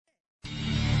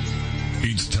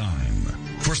It's time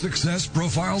for Success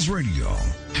Profiles Radio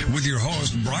with your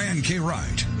host, Brian K.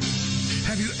 Wright.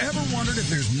 Have you ever wondered if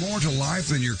there's more to life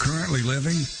than you're currently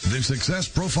living? Then Success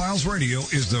Profiles Radio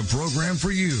is the program for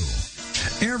you.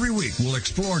 Every week, we'll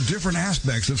explore different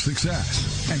aspects of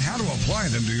success and how to apply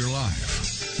them to your life.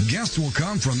 Guests will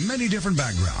come from many different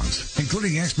backgrounds,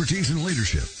 including expertise in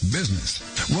leadership, business,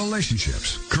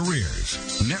 relationships, careers,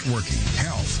 networking,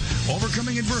 health,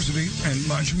 overcoming adversity, and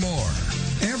much more.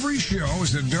 Every show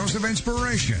is a dose of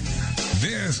inspiration.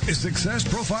 This is Success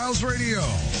Profiles Radio.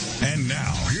 And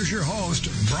now, here's your host,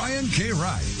 Brian K.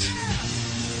 Wright.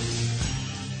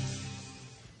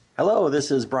 Hello,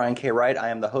 this is Brian K. Wright. I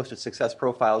am the host of Success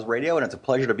Profiles Radio, and it's a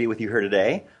pleasure to be with you here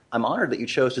today. I'm honored that you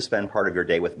chose to spend part of your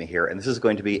day with me here, and this is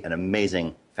going to be an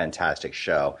amazing, fantastic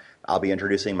show. I'll be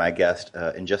introducing my guest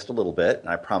in just a little bit, and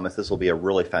I promise this will be a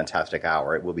really fantastic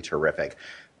hour. It will be terrific.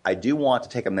 I do want to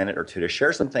take a minute or two to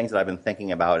share some things that I've been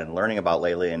thinking about and learning about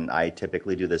lately, and I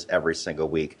typically do this every single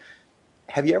week.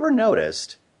 Have you ever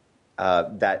noticed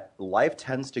that life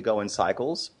tends to go in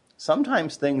cycles?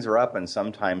 Sometimes things are up and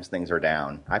sometimes things are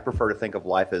down. I prefer to think of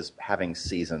life as having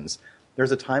seasons.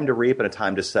 There's a time to reap and a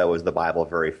time to sow, as the Bible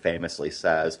very famously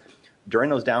says.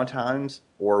 During those down times,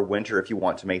 or winter if you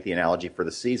want to make the analogy for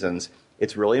the seasons,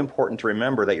 it's really important to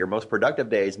remember that your most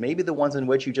productive days may be the ones in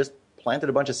which you just planted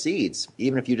a bunch of seeds,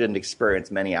 even if you didn't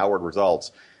experience many outward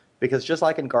results. Because just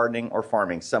like in gardening or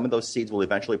farming, some of those seeds will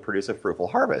eventually produce a fruitful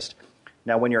harvest.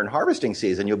 Now, when you're in harvesting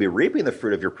season, you'll be reaping the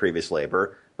fruit of your previous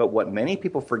labor, but what many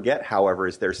people forget, however,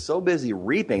 is they're so busy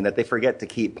reaping that they forget to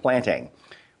keep planting.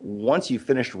 Once you've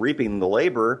finished reaping the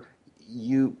labor,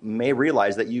 you may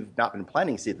realize that you've not been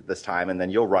planting seeds at this time, and then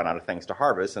you'll run out of things to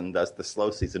harvest, and thus the slow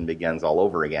season begins all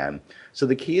over again. So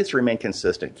the key is to remain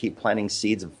consistent. Keep planting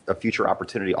seeds of future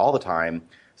opportunity all the time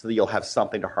so that you'll have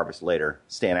something to harvest later.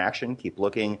 Stay in action, keep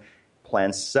looking,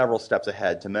 plan several steps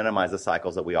ahead to minimize the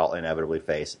cycles that we all inevitably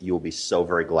face. You will be so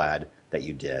very glad that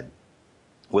you did.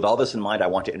 With all this in mind, I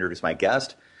want to introduce my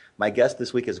guest. My guest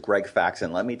this week is Greg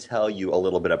Faxon. Let me tell you a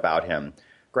little bit about him.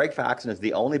 Greg Faxon is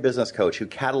the only business coach who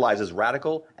catalyzes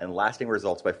radical and lasting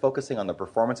results by focusing on the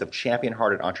performance of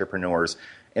champion-hearted entrepreneurs.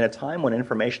 In a time when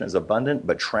information is abundant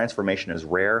but transformation is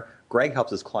rare, Greg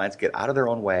helps his clients get out of their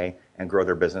own way and grow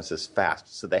their businesses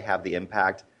fast so they have the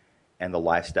impact and the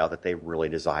lifestyle that they really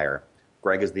desire.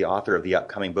 Greg is the author of the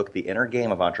upcoming book, The Inner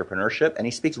Game of Entrepreneurship, and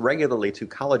he speaks regularly to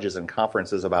colleges and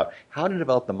conferences about how to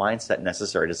develop the mindset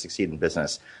necessary to succeed in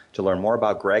business. To learn more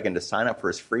about Greg and to sign up for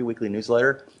his free weekly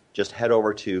newsletter, just head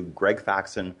over to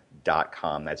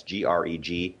gregfaxon.com. That's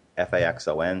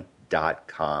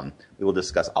GREGFAXON.com. We will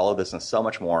discuss all of this and so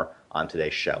much more on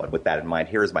today's show. And with that in mind,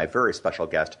 here is my very special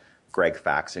guest, Greg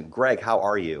Faxon. Greg, how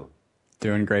are you?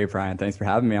 Doing great, Brian. Thanks for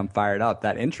having me. I'm fired up.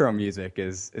 That intro music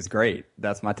is great.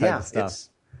 That's my type of stuff.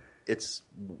 It's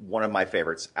one of my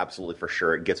favorites, absolutely for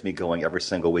sure. It gets me going every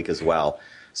single week as well.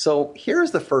 So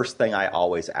here's the first thing I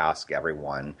always ask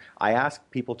everyone. I ask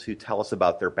people to tell us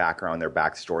about their background, their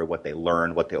backstory, what they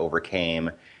learned, what they overcame,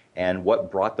 and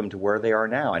what brought them to where they are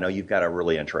now. I know you've got a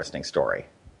really interesting story.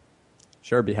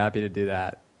 Sure, be happy to do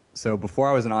that. So before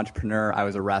I was an entrepreneur, I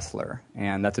was a wrestler,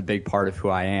 and that's a big part of who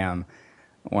I am.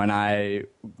 When I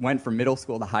went from middle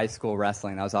school to high school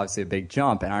wrestling, that was obviously a big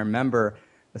jump. And I remember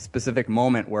a specific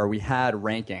moment where we had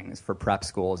rankings for prep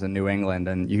schools in New England,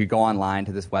 and you could go online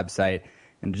to this website.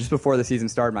 And just before the season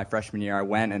started, my freshman year, I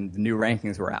went and the new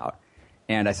rankings were out.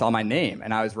 And I saw my name,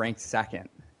 and I was ranked second.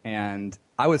 And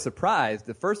I was surprised.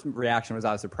 The first reaction was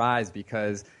I was surprised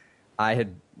because I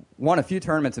had won a few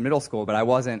tournaments in middle school, but I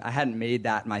hadn't made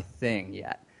that my thing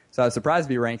yet. So I was surprised to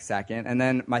be ranked second. And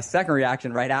then my second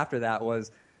reaction right after that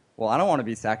was, well, I don't want to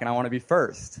be second. I want to be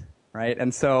first, right?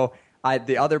 And so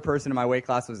the other person in my weight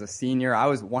class was a senior. I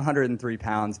was 103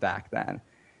 pounds back then.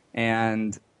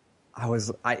 And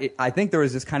I think there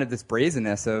was just kind of this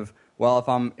brazenness of, well,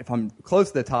 if I'm close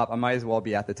to the top, I might as well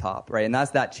be at the top, right? And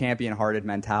that's that champion-hearted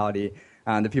mentality.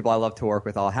 The people I love to work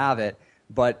with all have it.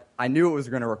 But I knew it was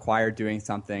going to require doing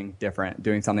something different,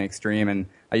 doing something extreme. And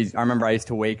I remember I used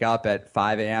to wake up at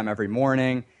 5 a.m. every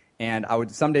morning, and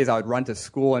some days I would run to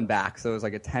school and back. So it was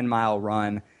like a 10-mile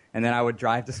run, and then I would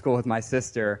drive to school with my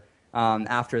sister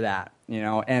after that,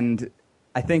 And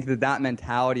I think that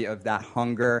mentality of that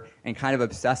hunger and kind of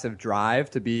obsessive drive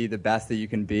to be the best that you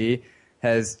can be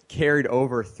has carried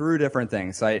over through different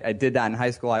things. So I did that in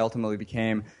high school. I ultimately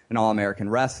became an All-American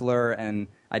wrestler, and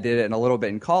I did it in a little bit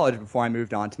in college before I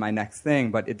moved on to my next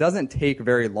thing. But it doesn't take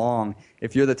very long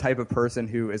if you're the type of person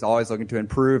who is always looking to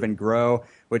improve and grow,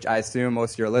 which I assume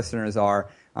most of your listeners are.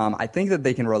 I think that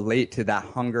they can relate to that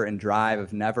hunger and drive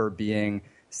of never being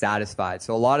satisfied.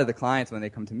 So a lot of the clients, when they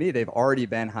come to me, they've already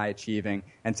been high achieving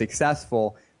and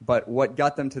successful, but what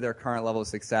got them to their current level of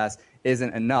success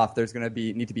isn't enough. There's going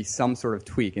to need to be some sort of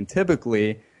tweak. And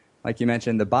typically, like you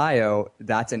mentioned, the bio,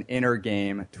 that's an inner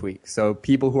game tweak. So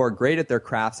people who are great at their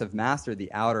crafts have mastered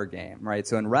the outer game, right?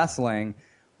 So in wrestling,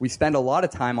 we spend a lot of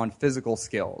time on physical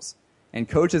skills. And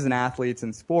coaches and athletes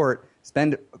in sport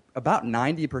spend about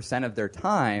 90% of their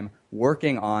time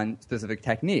working on specific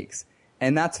techniques.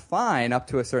 And that's fine up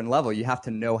to a certain level. You have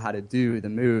to know how to do the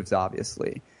moves,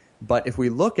 obviously. But if we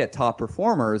look at top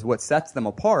performers, what sets them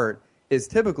apart is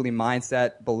typically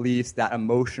mindset, beliefs, that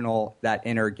emotional, that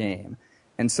inner game.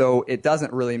 And so it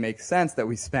doesn't really make sense that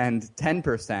we spend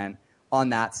 10% on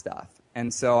that stuff.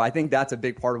 And so I think that's a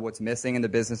big part of what's missing in the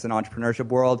business and entrepreneurship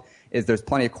world is there's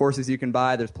plenty of courses you can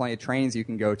buy, there's plenty of trainings you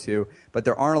can go to, but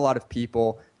there aren't a lot of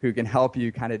people who can help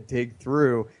you kind of dig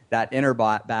through that inner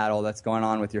battle that's going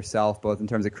on with yourself, both in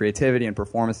terms of creativity and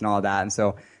performance and all of that. And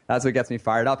so that's what gets me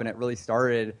fired up. And it really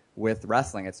started with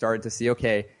wrestling. It started to see,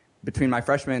 okay, between my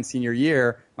freshman and senior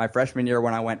year, my freshman year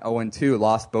when I went 0-2,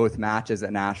 lost both matches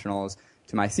at nationals,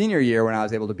 to my senior year when I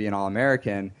was able to be an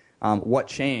All-American, what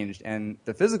changed? And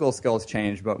the physical skills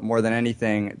changed, but more than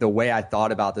anything, the way I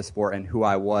thought about the sport and who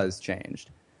I was changed.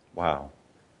 Wow.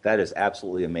 That is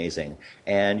absolutely amazing.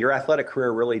 And your athletic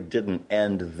career really didn't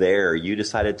end there. You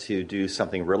decided to do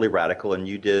something really radical, and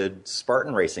you did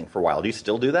Spartan racing for a while. Do you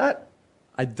still do that?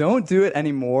 I don't do it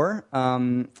anymore,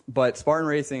 but Spartan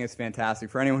racing is fantastic.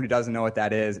 For anyone who doesn't know what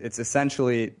that is, it's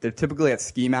essentially, they're typically at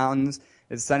ski mountains.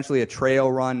 It's essentially a trail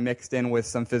run mixed in with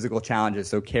some physical challenges,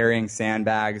 so carrying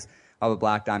sandbags up a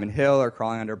Black Diamond Hill or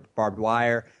crawling under barbed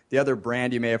wire. The other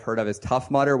brand you may have heard of is Tough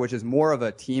Mudder, which is more of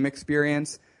a team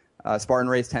experience. Spartan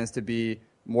Race tends to be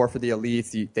more for the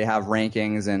elites. They have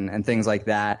rankings and things like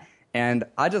that. And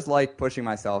I just like pushing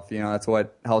myself. You know, that's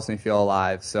what helps me feel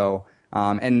alive. So,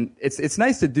 and it's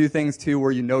nice to do things too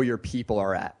where you know your people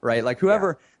are at, right? Like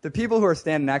the people who are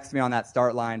standing next to me on that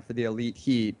start line for the elite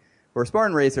heat, who are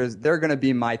Spartan racers, they're going to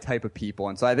be my type of people.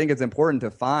 And so I think it's important to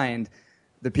find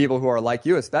the people who are like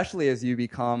you, especially as you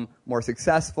become more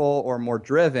successful or more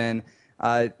driven.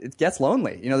 It gets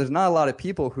lonely. You know, there's not a lot of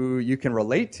people who you can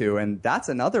relate to. And that's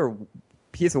another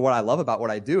piece of what I love about what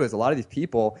I do is a lot of these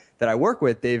people that I work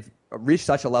with, they've reached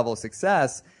such a level of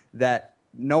success that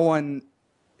no one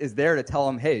is there to tell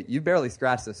them, hey, you barely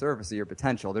scratched the surface of your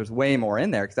potential. There's way more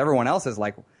in there because everyone else is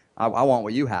like, I want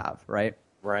what you have, right?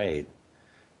 Right.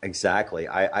 Exactly.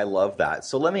 I love that.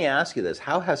 So let me ask you this.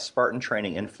 How has Spartan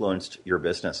training influenced your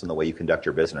business and the way you conduct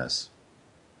your business?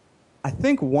 I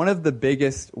think one of the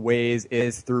biggest ways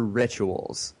is through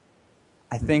rituals.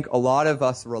 I think a lot of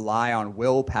us rely on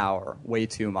willpower way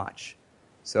too much.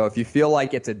 So if you feel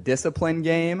like it's a discipline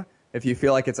game, if you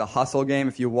feel like it's a hustle game,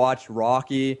 if you watch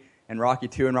Rocky and Rocky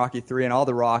 2 and Rocky 3 and all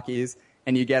the Rockies,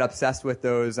 and you get obsessed with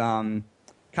those, kind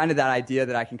of that idea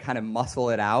that I can kind of muscle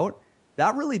it out,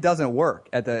 that really doesn't work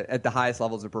at the highest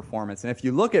levels of performance. And if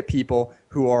you look at people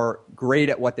who are great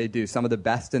at what they do, some of the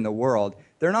best in the world,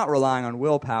 they're not relying on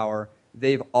willpower.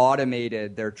 They've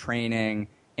automated their training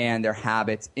and their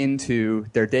habits into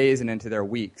their days and into their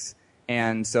weeks.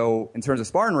 And so in terms of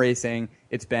Spartan racing,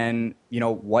 it's been, you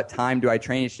know, what time do I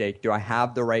train each day? Do I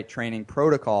have the right training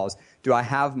protocols? Do I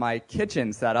have my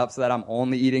kitchen set up so that I'm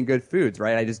only eating good foods,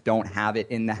 right? I just don't have it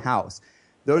in the house.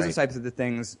 Those are types of the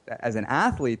things as an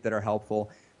athlete that are helpful,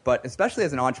 but especially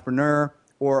as an entrepreneur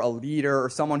or a leader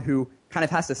or someone who kind of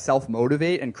has to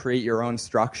self-motivate and create your own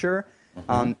structure.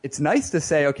 It's nice to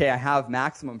say, okay, I have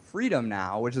maximum freedom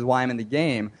now, which is why I'm in the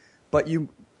game, but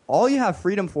all you have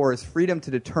freedom for is freedom to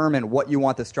determine what you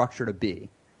want the structure to be.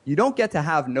 You don't get to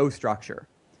have no structure,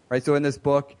 right? So in this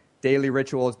book, Daily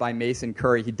Rituals by Mason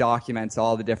Curry, he documents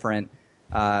all the different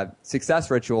success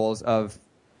rituals of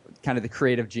kind of the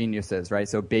creative geniuses, right?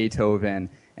 So Beethoven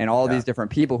and all these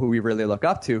different people who we really look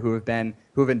up to who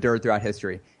have endured throughout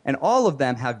history. And all of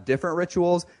them have different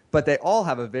rituals, but they all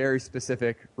have a very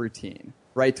specific routine,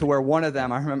 right? To where one of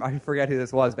them, I forget who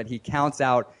this was, but he counted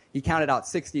out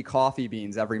 60 coffee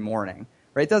beans every morning,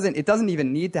 right? It doesn't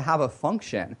even need to have a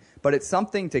function, but it's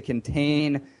something to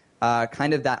contain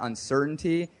kind of that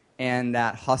uncertainty and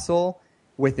that hustle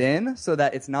within, so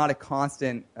that it's not a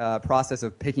constant process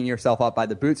of picking yourself up by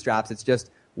the bootstraps. It's just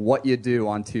what you do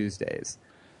on Tuesdays.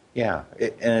 Yeah,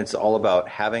 and it's all about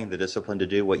having the discipline to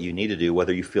do what you need to do,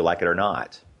 whether you feel like it or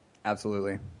not.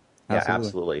 Absolutely. Yeah,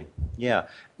 absolutely. Yeah.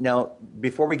 Now,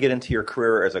 before we get into your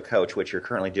career as a coach, which you're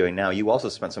currently doing now, you also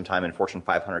spent some time in Fortune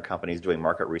 500 companies doing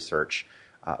market research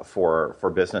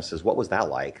for businesses. What was that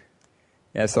like?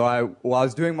 Yeah, so I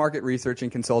was doing market research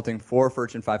and consulting for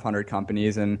Fortune 500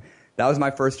 companies, and that was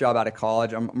my first job out of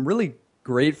college. I'm really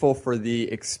grateful for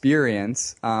the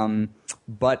experience,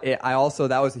 but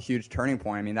that was a huge turning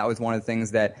point. I mean, that was one of the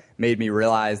things that made me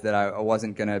realize that I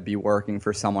wasn't going to be working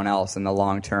for someone else in the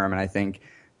long term. And I think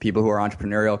people who are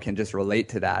entrepreneurial can just relate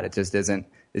to that. It just isn't.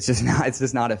 It's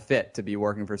just not a fit to be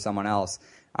working for someone else.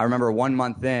 I remember 1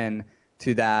 month in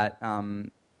to that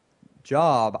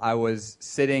job, I was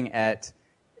sitting at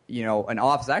an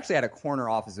office. I actually had a corner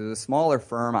office. It was a smaller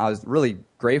firm. I was really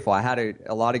grateful. I had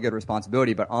a lot of good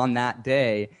responsibility, but on that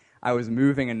day, I was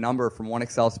moving a number from one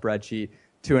Excel spreadsheet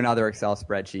to another Excel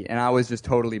spreadsheet, and I was just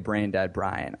totally brain dead,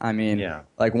 Brian. I mean,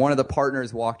 like one of the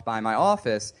partners walked by my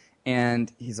office, and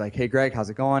he's like, "Hey, Greg, how's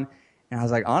it going?" And I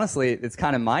was like, honestly, it's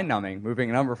kind of mind-numbing, moving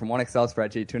a number from one Excel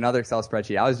spreadsheet to another Excel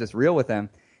spreadsheet. I was just real with him,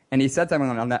 and he said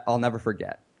something I'll never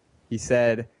forget. He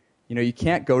said, you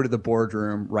can't go to the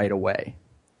boardroom right away.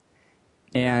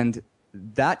 And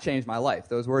that changed my life.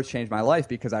 Those words changed my life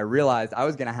because I realized I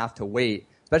was going to have to wait,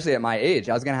 especially at my age,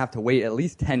 I was going to have to wait at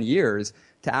least 10 years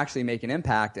to actually make an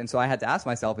impact. And so I had to ask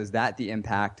myself, is that the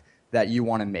impact that you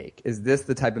want to make? Is this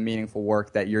the type of meaningful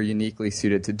work that you're uniquely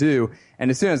suited to do?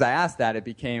 And as soon as I asked that, it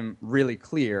became really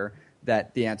clear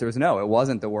that the answer was no. It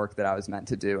wasn't the work that I was meant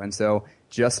to do. And so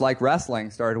just like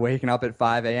wrestling, started waking up at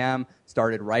 5 a.m.,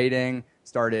 started writing,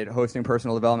 started hosting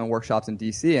personal development workshops in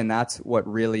DC, and that's what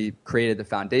really created the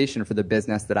foundation for the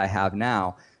business that I have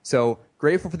now. So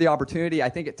grateful for the opportunity. I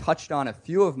think it touched on a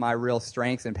few of my real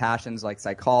strengths and passions like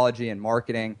psychology and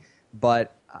marketing,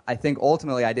 but I think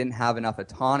ultimately I didn't have enough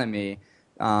autonomy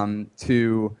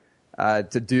to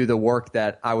do the work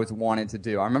that I was wanting to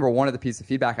do. I remember one of the pieces of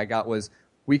feedback I got was,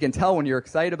 we can tell when you're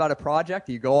excited about a project,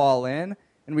 you go all in,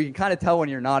 and we can kind of tell when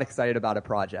you're not excited about a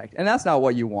project. And that's not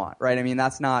what you want, right? I mean,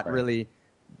 that's not really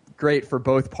great for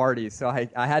both parties. So I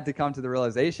had to come to the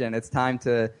realization it's time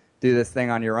to do this thing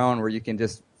on your own where you can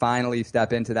just finally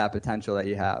step into that potential that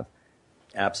you have.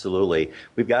 Absolutely.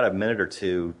 We've got a minute or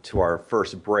two to our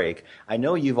first break. I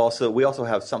know we also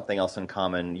have something else in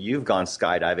common. You've gone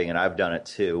skydiving and I've done it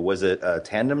too. Was it a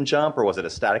tandem jump or was it a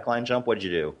static line jump? What did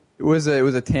you do? It was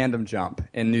a tandem jump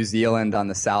in New Zealand on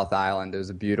the South Island. It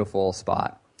was a beautiful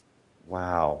spot.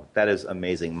 Wow, that is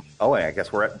amazing. Oh, I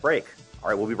guess we're at break. All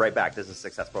right, we'll be right back. This is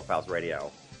Success Profiles Radio.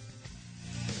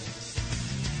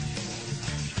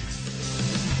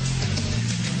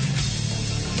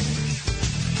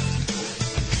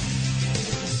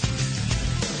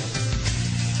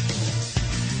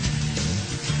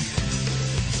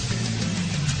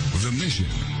 The mission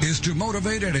is to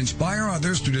motivate and inspire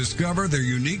others to discover their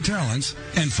unique talents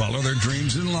and follow their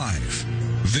dreams in life.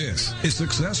 This is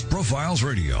Success Profiles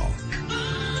Radio.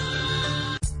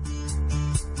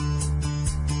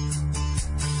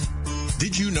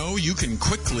 Did you know you can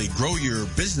quickly grow your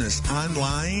business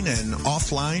online and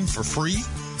offline for free?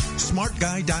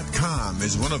 SmartGuy.com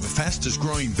is one of the fastest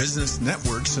growing business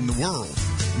networks in the world,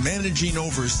 managing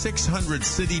over 600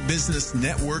 city business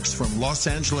networks from Los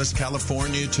Angeles,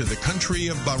 California to the country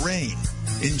of Bahrain.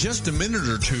 In just a minute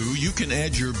or two, you can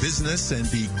add your business and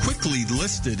be quickly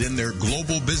listed in their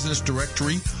global business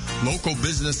directory, local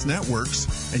business networks,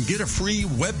 and get a free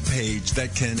web page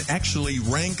that can actually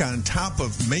rank on top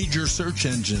of major search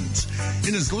engines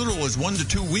in as little as 1 to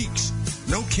 2 weeks.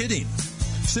 No kidding.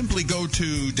 Simply go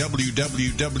to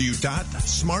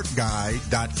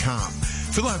www.smartguy.com.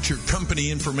 Fill out your company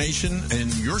information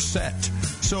and you're set.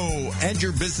 So add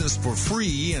your business for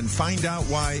free and find out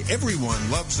why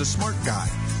everyone loves a smart guy.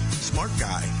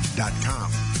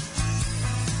 SmartGuy.com.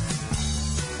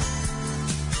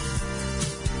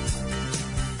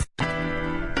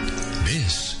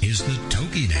 This is the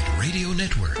TogiNet Radio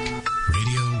Network.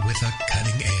 Radio with a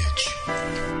cutting edge.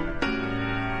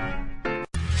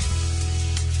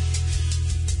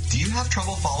 Do you have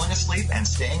trouble falling asleep and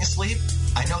staying asleep?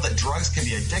 I know that drugs can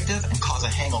be addictive and cause a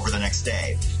hangover the next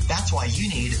day. That's why you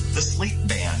need the Sleep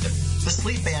Band. The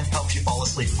Sleep Band helps you fall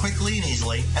asleep quickly and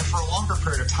easily and for a longer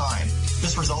period of time.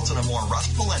 This results in a more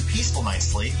restful and peaceful night's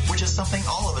sleep, which is something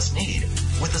all of us need.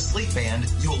 With the Sleep Band,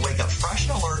 you will wake up fresh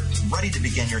and alert, ready to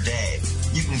begin your day.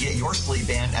 You can get your Sleep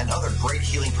Band and other great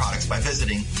healing products by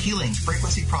visiting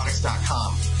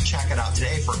HealingFrequencyProducts.com. Check it out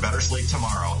today for better sleep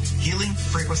tomorrow.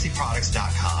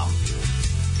 HealingFrequencyProducts.com.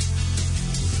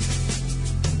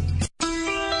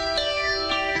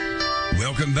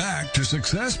 Welcome back to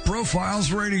Success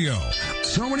Profiles Radio.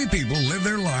 So many people live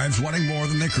their lives wanting more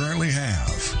than they currently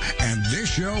have. And this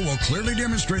show will clearly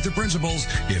demonstrate the principles,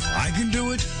 if I can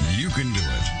do it, you can do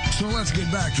it. So let's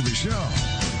get back to the show.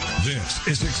 This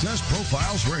is Success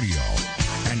Profiles Radio.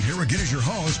 And here again is your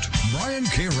host, Brian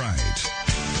K. Wright.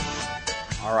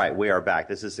 All right, we are back.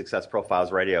 This is Success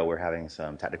Profiles Radio. We're having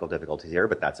some technical difficulties here,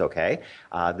 but that's okay.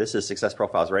 This is Success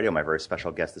Profiles Radio. My very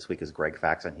special guest this week is Greg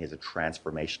Faxon. He is a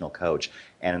transformational coach.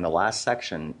 And in the last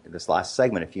section, this last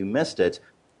segment, if you missed it,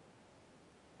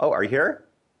 oh, are you here?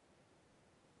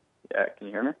 Yeah, can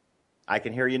you hear me? I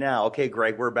can hear you now. Okay,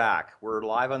 Greg, we're back. We're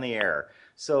live on the air.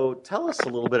 So tell us a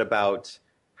little bit about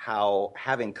how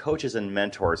having coaches and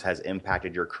mentors has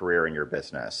impacted your career and your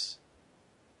business.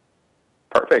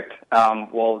 Perfect.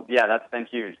 Well, yeah, that's been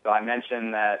huge. So I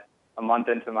mentioned that a month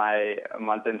into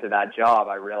that job,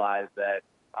 I realized that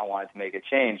I wanted to make a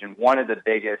change. And one of the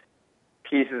biggest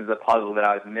pieces of the puzzle that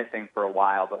I was missing for a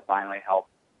while, but finally helped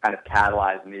kind of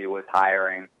catalyze me, was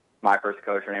hiring my first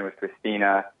coach. Her name was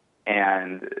Christina.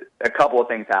 And a couple of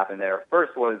things happened there.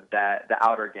 First was that the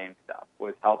outer game stuff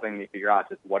was helping me figure out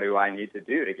just what do I need to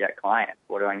do to get clients?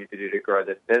 What do I need to do to grow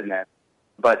this business?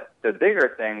 But the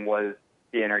bigger thing was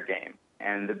the inner game.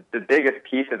 And the biggest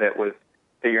piece of it was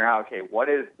figuring out, okay, what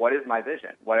is my vision?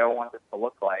 What do I want this to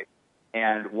look like?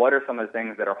 And what are some of the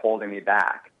things that are holding me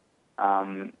back?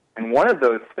 And one of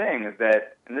those things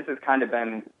that, and this has kind of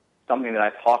been something that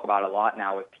I talk about a lot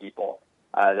now with people,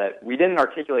 that we didn't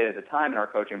articulate at the time in our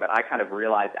coaching, but I kind of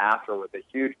realized after was a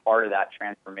huge part of that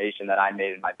transformation that I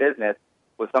made in my business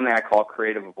was something I call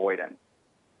creative avoidance,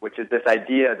 which is this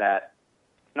idea that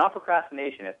it's not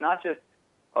procrastination. It's not just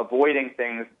avoiding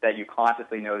things that you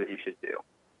consciously know that you should do,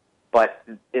 but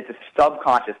it's a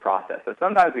subconscious process. So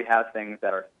sometimes we have things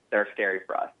that are scary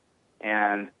for us,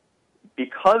 and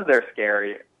because they're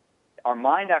scary, our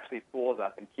mind actually fools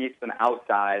us and keeps them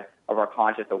outside of our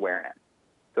conscious awareness.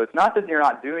 So it's not that you're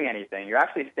not doing anything, you're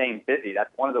actually staying busy.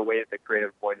 That's one of the ways that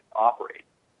creative avoidance operates.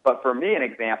 But for me, an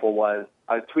example was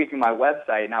I was tweaking my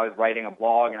website and I was writing a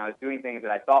blog and I was doing things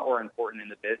that I thought were important in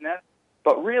the business,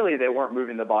 but really they weren't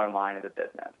moving the bottom line of the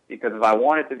business. Because if I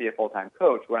wanted to be a full-time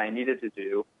coach, what I needed to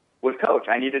do was coach.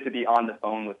 I needed to be on the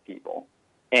phone with people.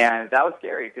 And that was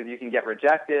scary because you can get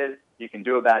rejected, you can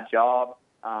do a bad job,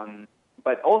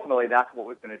 but ultimately that's what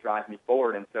was going to drive me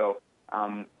forward. And so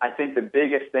I think the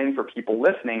biggest thing for people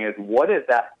listening is, what is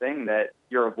that thing that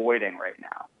you're avoiding right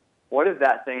now? What is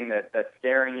that thing that's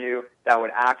scaring you that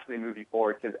would actually move you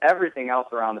forward? Because everything else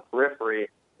around the periphery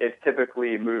is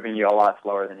typically moving you a lot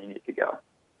slower than you need to go.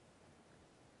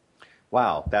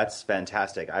 Wow, that's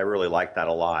fantastic. I really like that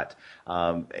a lot.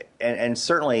 And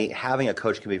certainly having a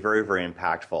coach can be very, very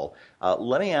impactful.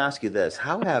 Let me ask you this.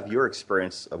 How have your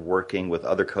experience of working with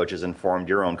other coaches informed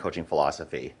your own coaching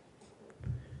philosophy?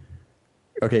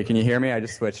 Okay, can you hear me? I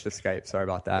just switched to Skype. Sorry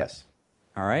about that. Yes.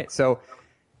 All right. So,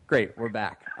 great. We're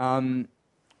back.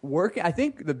 I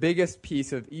think the biggest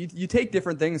piece of you take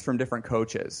different things from different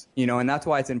coaches, and that's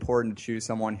why it's important to choose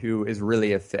someone who is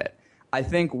really a fit. I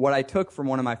think what I took from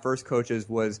one of my first coaches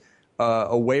was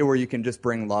a way where you can just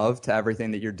bring love to everything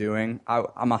that you're doing.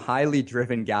 I'm a highly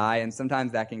driven guy, and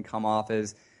sometimes that can come off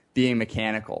as being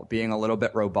mechanical, being a little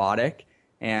bit robotic,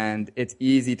 and it's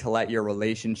easy to let your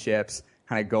relationships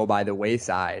kind of go by the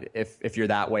wayside if you're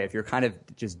that way, if you're kind of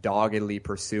just doggedly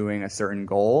pursuing a certain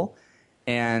goal.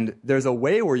 And there's a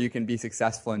way where you can be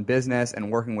successful in business and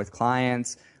working with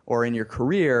clients or in your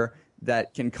career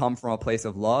that can come from a place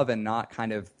of love and not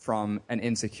kind of from an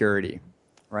insecurity,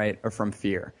 right, or from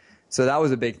fear. So that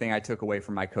was a big thing I took away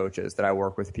from my coaches that I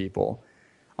work with people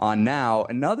on now.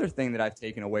 Another thing that I've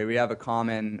taken away, we have a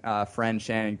common friend,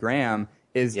 Shannon Graham,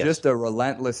 is just a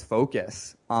relentless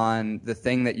focus on the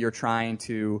thing that you're trying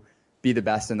to be the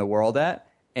best in the world at.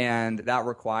 And that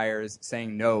requires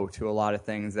saying no to a lot of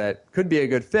things that could be a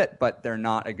good fit, but they're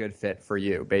not a good fit for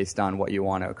you based on what you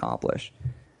want to accomplish.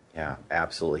 Yeah,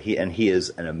 absolutely. He is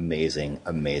an amazing,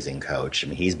 amazing coach. I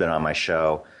mean, he's been on my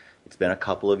show. It's been a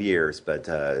couple of years, but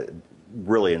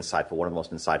really insightful, one of the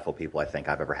most insightful people I think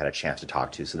I've ever had a chance to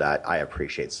talk to. So that I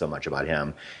appreciate so much about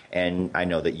him. And I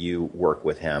know that you work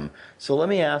with him. So let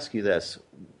me ask you this.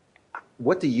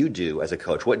 What do you do as a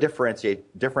coach? What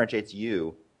differentiates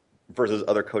you versus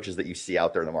other coaches that you see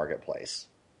out there in the marketplace?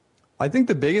 I think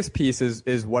the biggest piece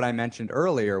is what I mentioned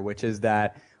earlier, which is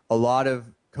that a lot of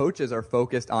coaches are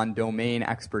focused on domain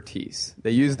expertise.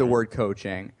 They use the word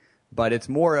coaching, but it's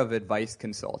more of advice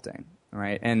consulting,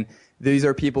 right? And these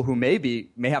are people who may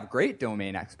have great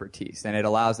domain expertise, and it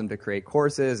allows them to create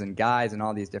courses and guides and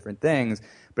all these different things.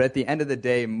 But at the end of the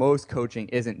day, most coaching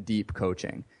isn't deep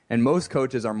coaching. And most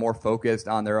coaches are more focused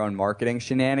on their own marketing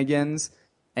shenanigans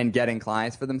and getting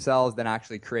clients for themselves than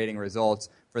actually creating results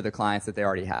for the clients that they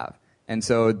already have. And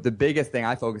so the biggest thing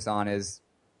I focus on is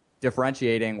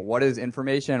differentiating what is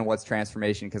information and what's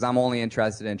transformation, because I'm only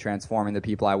interested in transforming the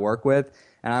people I work with,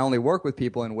 and I only work with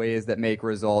people in ways that make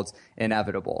results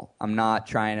inevitable. I'm not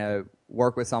trying to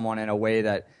work with someone in a way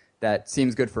that that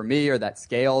seems good for me or that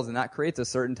scales, and that creates a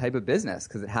certain type of business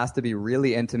because it has to be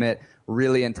really intimate,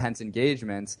 really intense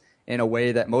engagements in a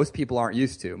way that most people aren't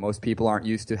used to. Most people aren't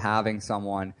used to having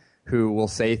someone who will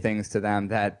say things to them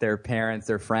that their parents,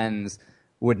 their friends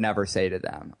would never say to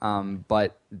them.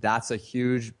 But that's a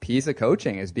huge piece of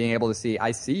coaching, is being able to see,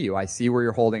 I see you, I see where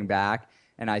you're holding back,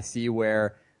 and I see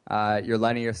where you're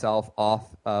letting yourself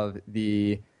off of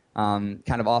the kind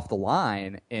of off the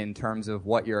line in terms of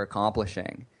what you're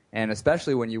accomplishing. And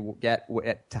especially when you get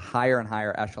to higher and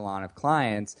higher echelon of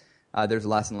clients, there's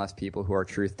less and less people who are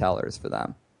truth tellers for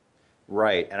them.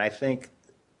 Right. And I think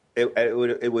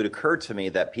it would occur to me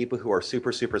that people who are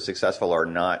super, super successful are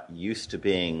not used to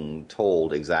being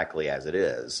told exactly as it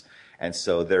is. And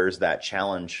so there's that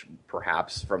challenge,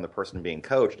 perhaps, from the person being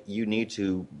coached. You need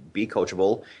to be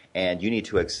coachable, and you need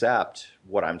to accept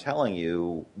what I'm telling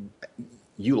you.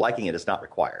 You liking it is not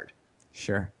required.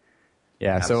 Sure.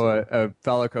 Yeah. Absolutely. So a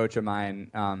fellow coach of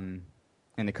mine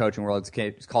in the coaching world,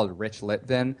 it's called Rich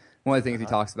Litvin. One of the things he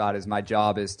talks about is, my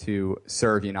job is to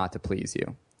serve you, not to please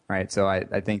you. Right. So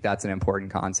I think that's an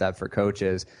important concept for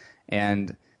coaches.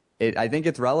 And I think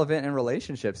it's relevant in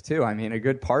relationships too. I mean, a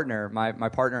good partner, my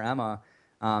partner Emma,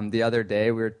 the other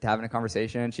day we were having a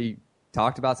conversation, and she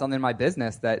talked about something in my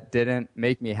business that didn't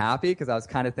make me happy because I was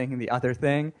kind of thinking the other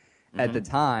thing at the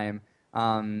time.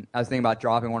 I was thinking about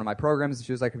dropping one of my programs, and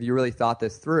she was like, have you really thought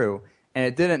this through? And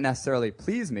it didn't necessarily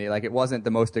please me. Like, it wasn't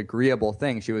the most agreeable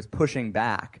thing. She was pushing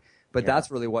back. But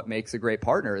that's really what makes a great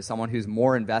partner, is someone who's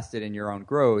more invested in your own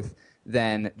growth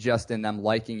than just in them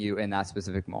liking you in that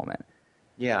specific moment.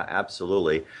 Yeah,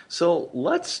 absolutely. So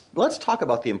let's talk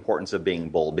about the importance of being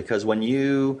bold, because when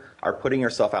you are putting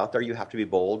yourself out there, you have to be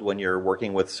bold. When you're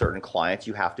working with certain clients,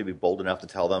 you have to be bold enough to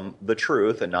tell them the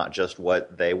truth and not just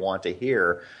what they want to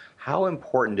hear. How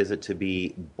important is it to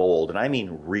be bold? And I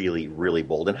mean really, really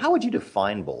bold. And how would you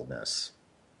define boldness?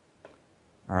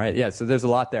 All right. Yeah. So there's a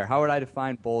lot there. How would I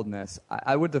define boldness?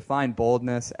 I would define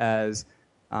boldness as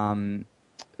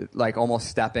like almost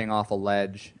stepping off a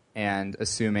ledge and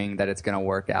assuming that it's going to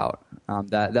work out.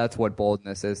 That's what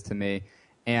boldness is to me.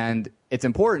 And it's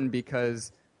important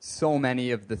because so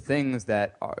many of the things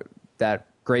that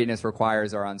greatness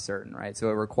requires are uncertain, right? So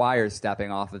it requires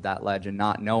stepping off of that ledge and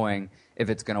not knowing if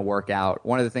it's going to work out.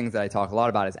 One of the things that I talk a lot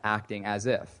about is acting as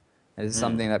if. And this is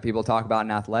something that people talk about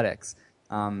in athletics,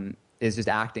 is just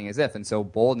acting as if. And so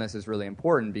boldness is really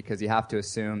important because you have to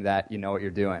assume that you know what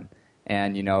you're doing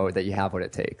and you know that you have what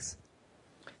it takes.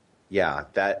 Yeah,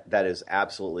 that is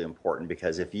absolutely important,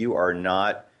 because if you are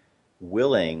not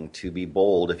willing to be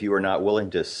bold, if you are not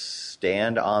willing to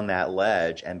stand on that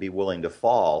ledge and be willing to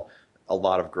fall, a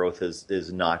lot of growth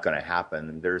is not going to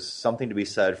happen. There's something to be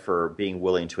said for being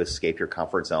willing to escape your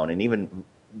comfort zone, and even,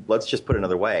 let's just put it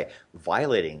another way,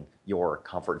 violating your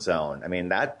comfort zone. I mean,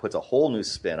 that puts a whole new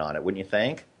spin on it, wouldn't you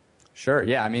think? Sure,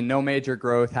 yeah. I mean, no major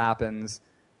growth happens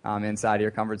inside of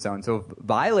your comfort zone. So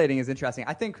violating is interesting.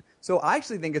 I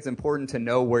actually think it's important to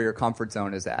know where your comfort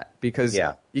zone is at, because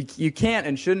you can't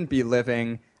and shouldn't be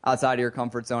living outside of your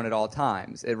comfort zone at all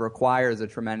times. It requires a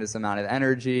tremendous amount of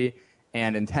energy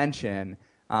and intention,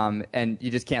 and you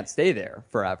just can't stay there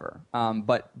forever.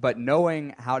 But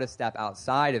knowing how to step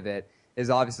outside of it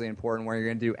is obviously important where you're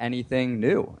going to do anything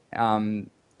new.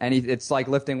 It's like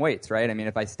lifting weights, right? I mean,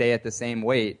 if I stay at the same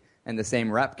weight and the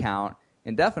same rep count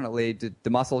indefinitely, the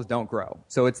muscles don't grow.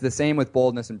 So it's the same with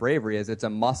boldness and bravery, as it's a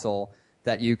muscle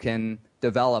that you can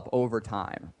develop over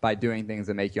time by doing things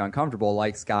that make you uncomfortable,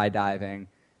 like skydiving,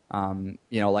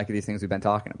 like these things we've been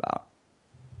talking about.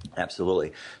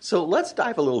 Absolutely. So let's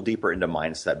dive a little deeper into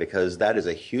mindset, because that is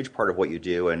a huge part of what you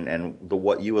do. And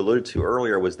what you alluded to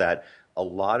earlier was that a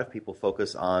lot of people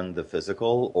focus on the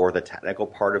physical or the technical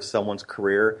part of someone's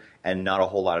career and not a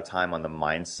whole lot of time on the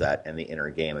mindset and the inner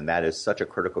game. And that is such a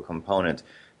critical component.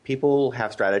 People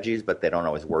have strategies, but they don't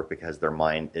always work because their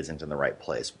mind isn't in the right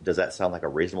place. Does that sound like a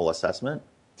reasonable assessment?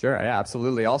 Sure. Yeah,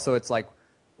 absolutely. Also, it's like,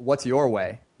 what's your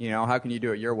way? How can you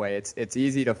do it your way? It's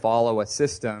easy to follow a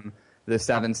system, the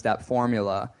 7-step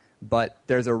formula, but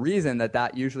there's a reason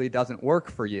that usually doesn't work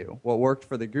for you. What worked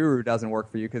for the guru doesn't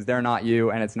work for you because they're not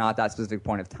you, and it's not that specific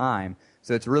point of time.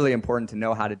 So it's really important to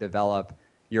know how to develop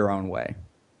your own way.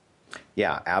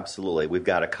 Yeah, absolutely. We've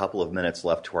got a couple of minutes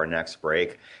left to our next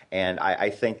break, and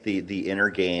I think the inner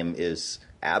game is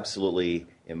absolutely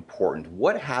important.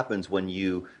 What happens when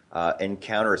you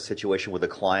encounter a situation with a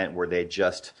client where they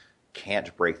just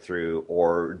can't break through,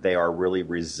 or they are really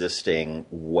resisting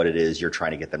what it is you're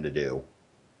trying to get them to do?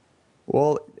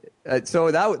 Well,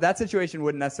 so that situation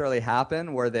wouldn't necessarily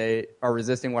happen where they are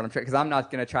resisting what I'm trying, because I'm not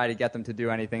going to try to get them to do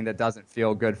anything that doesn't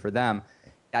feel good for them.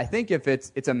 I think if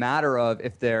it's a matter of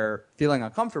if they're feeling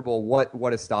uncomfortable,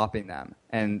 what is stopping them?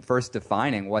 And first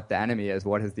defining what the enemy is,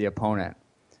 what is the opponent,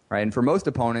 right? And for most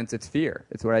opponents, it's fear.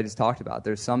 It's what I just talked about.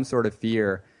 There's some sort of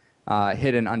fear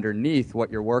hidden underneath what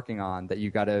you're working on that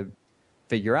you got to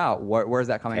figure out. Where's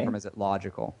that coming from? Is it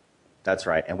logical? That's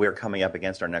right. And we're coming up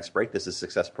against our next break. This is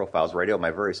Success Profiles Radio. My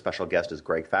very special guest is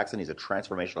Greg Faxon. He's a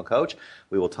transformational coach.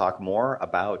 We will talk more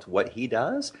about what he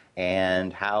does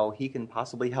and how he can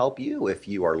possibly help you if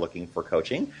you are looking for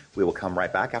coaching. We will come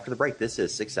right back after the break. This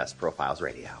is Success Profiles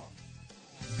Radio.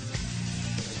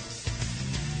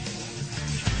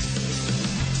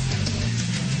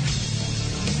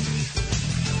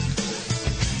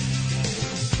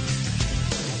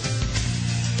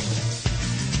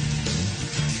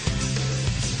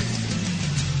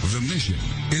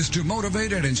 Is to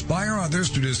motivate and inspire others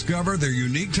to discover their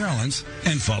unique talents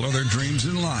and follow their dreams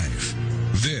in life.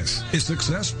 This is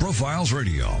Success Profiles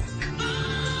Radio.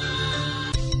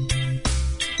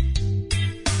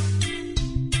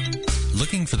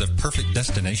 Looking for the perfect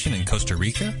destination in Costa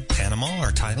Rica, Panama,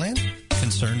 or Thailand?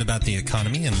 Concerned about the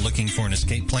economy and looking for an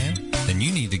escape plan? Then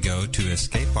you need to go to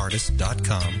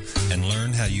escapeartist.com and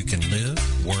learn how you can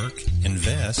live, work,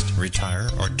 invest, retire,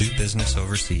 or do business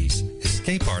overseas.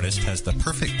 Escape Artist has the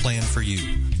perfect plan for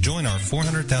you. Join our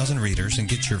 400,000 readers and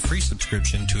get your free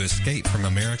subscription to Escape from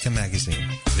America magazine.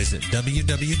 Visit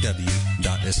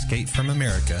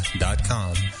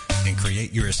www.escapefromamerica.com and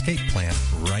create your escape plan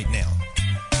right now.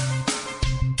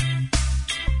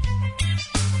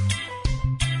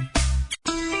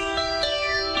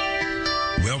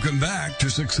 Welcome back to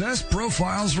Success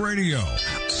Profiles Radio.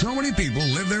 So many people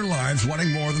live their lives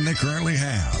wanting more than they currently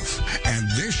have. And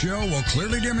this show will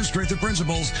clearly demonstrate the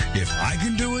principles, if I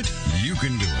can do it, you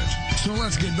can do it. So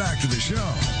let's get back to the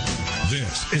show.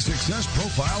 This is Success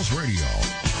Profiles Radio.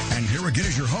 And here again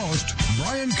is your host,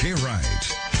 Brian K.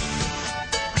 Wright.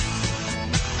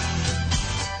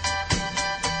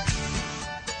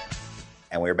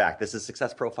 And we're back. This is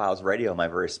Success Profiles Radio. My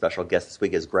very special guest this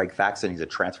week is Greg Faxon. He's a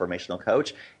transformational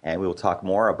coach, and we will talk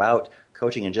more about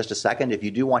coaching in just a second. If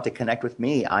you do want to connect with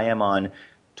me, I am on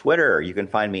Twitter. You can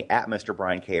find me at Mr.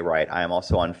 Brian K. Wright. I am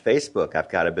also on Facebook. I've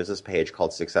got a business page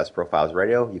called Success Profiles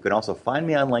Radio. You can also find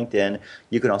me on LinkedIn.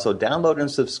 You can also download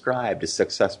and subscribe to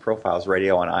Success Profiles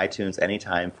Radio on iTunes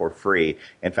anytime for free.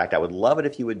 In fact, I would love it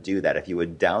if you would do that, if you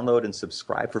would download and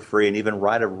subscribe for free and even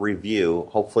write a review,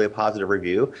 hopefully a positive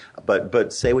review,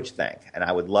 but say what you think. And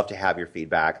I would love to have your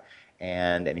feedback.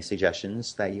 And any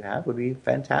suggestions that you have would be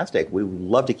fantastic. We would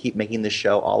love to keep making this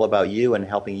show all about you and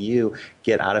helping you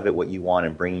get out of it what you want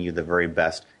and bringing you the very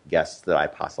best guests that I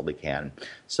possibly can.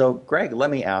 So, Greg, let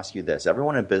me ask you this.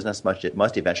 Everyone in business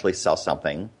must eventually sell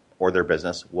something or their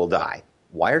business will die.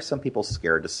 Why are some people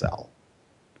scared to sell?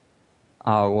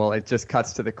 Well, it just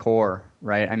cuts to the core,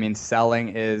 right? I mean, selling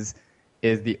is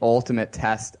the ultimate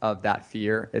test of that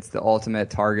fear. It's the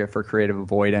ultimate target for creative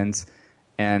avoidance.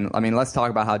 And I mean, let's talk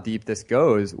about how deep this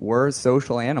goes. We're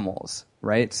social animals,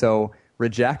 right? So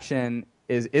rejection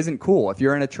isn't cool. If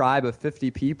you're in a tribe of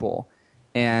 50 people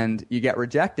and you get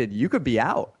rejected, you could be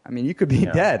out. I mean, you could be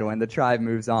dead when the tribe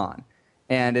moves on.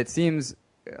 And it seems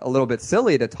a little bit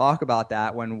silly to talk about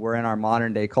that when we're in our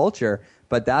modern day culture,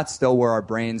 but that's still where our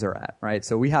brains are at, right?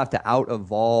 So we have to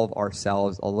out-evolve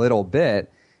ourselves a little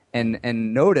bit and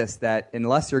notice that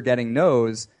unless you're getting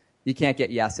no's, you can't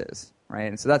get yeses. Right?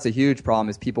 And so that's a huge problem,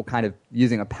 is people kind of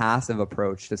using a passive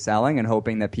approach to selling and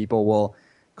hoping that people will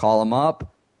call them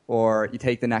up or you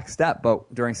take the next step.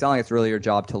 But during selling, it's really your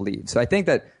job to lead. So I think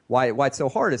that why it's so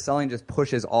hard is selling just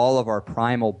pushes all of our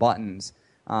primal buttons.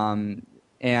 And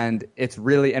it's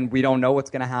really, and we don't know what's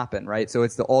going to happen, right? So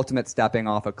it's the ultimate stepping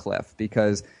off a cliff,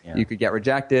 because you could get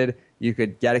rejected, you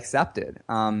could get accepted.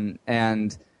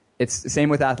 And it's the same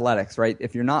with athletics, right?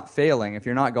 If you're not failing, if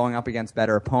you're not going up against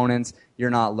better opponents, you're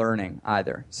not learning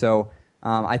either. So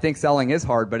I think selling is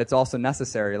hard, but it's also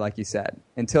necessary, like you said.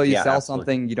 Until you sell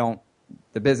something,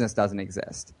 the business doesn't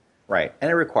exist. Right.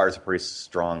 And it requires a pretty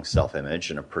strong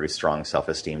self-image and a pretty strong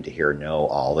self-esteem to hear no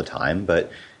all the time,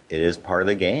 but it is part of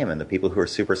the game. And the people who are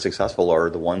super successful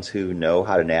are the ones who know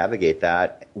how to navigate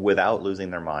that without losing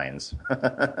their minds.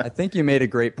 I think you made a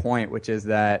great point, which is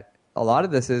that a lot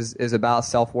of this is about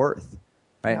self-worth,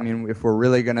 right? I mean, if we're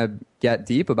really going to get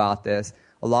deep about this,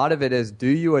 a lot of it is, do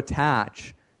you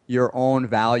attach your own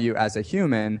value as a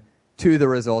human to the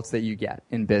results that you get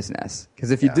in business?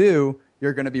 Because if you do,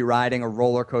 you're going to be riding a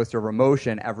roller coaster of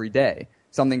emotion every day.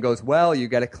 Something goes well, you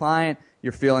get a client,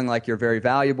 you're feeling like you're very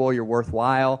valuable, you're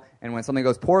worthwhile, and when something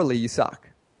goes poorly, you suck,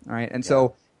 all right? And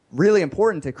so really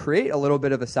important to create a little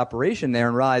bit of a separation there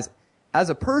and realize as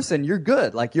a person, you're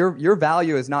good. Like your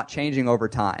value is not changing over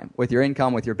time with your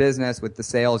income, with your business, with the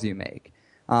sales you make.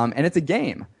 And it's a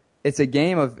game. It's a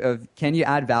game of can you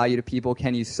add value to people?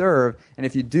 Can you serve? And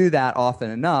if you do that often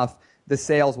enough, the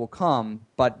sales will come,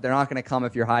 but they're not going to come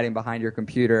if you're hiding behind your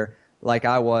computer like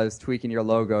I was, tweaking your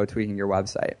logo, tweaking your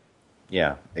website.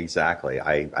 Yeah, exactly.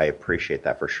 I appreciate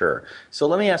that for sure. So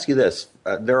let me ask you this.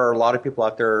 There are a lot of people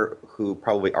out there who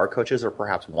probably are coaches or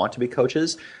perhaps want to be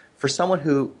coaches. For someone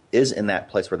who is in that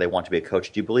place where they want to be a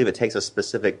coach, do you believe it takes a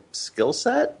specific skill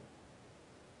set?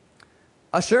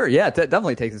 Sure, yeah, it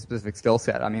definitely takes a specific skill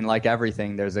set. I mean, like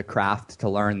everything, there's a craft to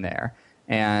learn there.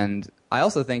 And I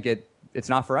also think it's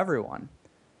not for everyone.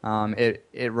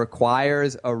 It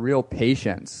requires a real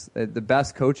patience. The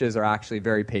best coaches are actually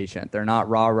very patient. They're not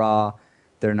rah-rah.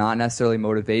 They're not necessarily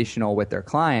motivational with their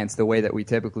clients the way that we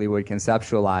typically would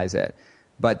conceptualize it.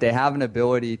 But they have an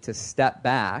ability to step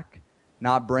back,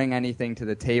 not bring anything to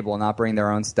the table, not bring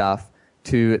their own stuff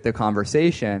to the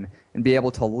conversation, and be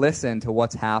able to listen to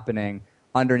what's happening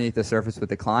underneath the surface with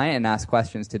the client and ask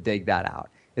questions to dig that out.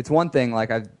 It's one thing,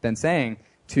 like I've been saying,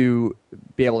 to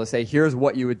be able to say, here's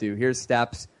what you would do. Here's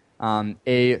steps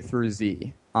A through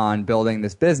Z on building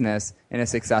this business in a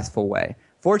successful way.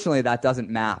 Fortunately, that doesn't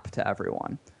map to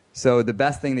everyone. So the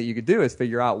best thing that you could do is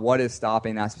figure out what is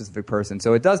stopping that specific person.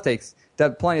 So it does take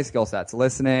plenty of skill sets,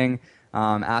 listening,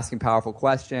 asking powerful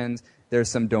questions. There's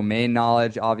some domain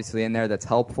knowledge, obviously, in there that's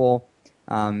helpful.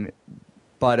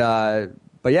 But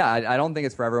yeah, I don't think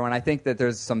it's for everyone. I think that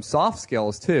there's some soft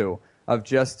skills, too, of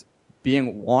just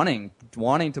wanting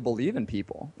to believe in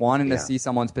people, wanting to see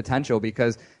someone's potential,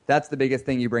 because that's the biggest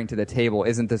thing you bring to the table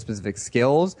isn't the specific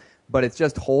skills, but it's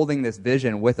just holding this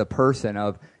vision with a person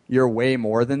of you're way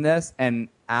more than this. And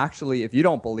actually, if you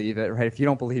don't believe it, right, if you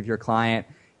don't believe your client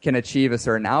can achieve a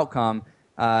certain outcome,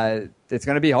 it's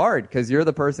going to be hard because you're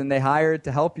the person they hired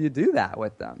to help you do that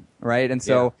with them, right? And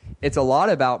so it's a lot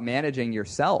about managing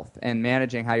yourself and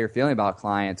managing how you're feeling about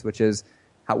clients, which is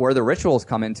where the rituals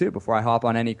come in too. Before I hop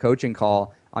on any coaching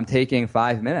call, I'm taking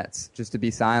 5 minutes just to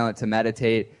be silent, to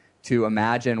meditate, to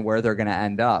imagine where they're going to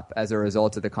end up as a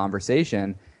result of the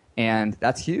conversation. And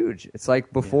that's huge. It's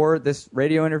like before this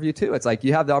radio interview too. It's like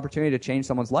you have the opportunity to change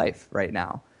someone's life right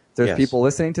now. There's people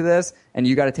listening to this, and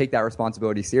you got to take that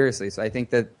responsibility seriously. So I think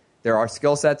that there are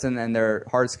skill sets, and then there are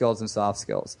hard skills and soft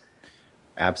skills.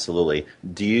 Absolutely.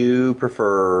 Do you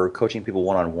prefer coaching people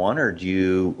one-on-one, or do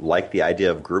you like the idea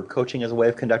of group coaching as a way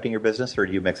of conducting your business, or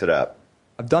do you mix it up?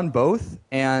 I've done both,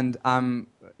 and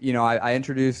I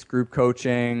introduced group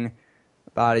coaching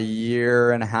about 1.5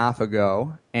 years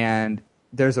ago, and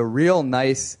there's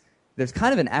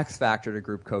kind of an X factor to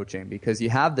group coaching because you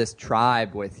have this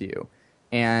tribe with you.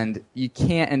 And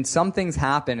some things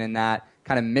happen in that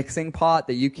kind of mixing pot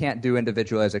that you can't do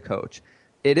individually as a coach.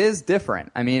 It is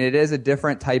different. I mean, it is a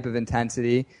different type of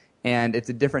intensity, and it's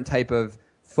a different type of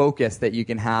focus that you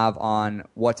can have on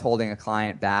what's holding a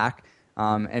client back.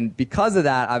 And because of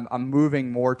that, I'm moving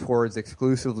more towards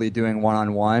exclusively doing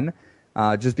one-on-one,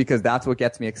 just because that's what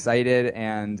gets me excited.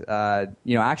 And,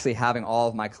 actually having all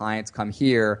of my clients come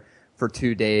here for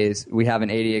 2 days. We have an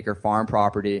 80-acre farm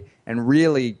property, and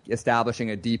really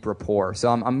establishing a deep rapport. So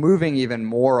I'm moving even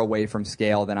more away from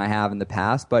scale than I have in the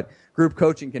past, but group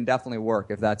coaching can definitely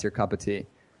work if that's your cup of tea.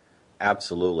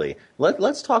 Absolutely.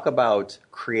 Let's talk about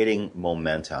creating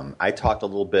momentum. I talked a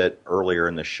little bit earlier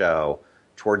in the show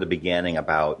toward the beginning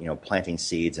about planting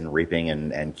seeds and reaping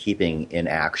and keeping in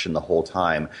action the whole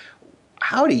time.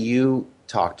 How do you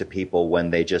talk to people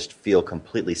when they just feel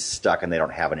completely stuck and they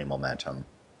don't have any momentum?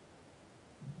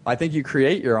 I think you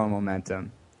create your own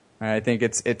momentum. I think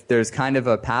there's kind of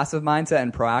a passive mindset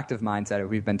and proactive mindset that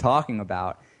we've been talking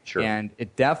about. Sure. And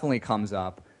it definitely comes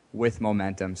up with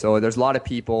momentum. So there's a lot of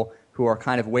people who are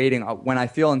kind of waiting. When I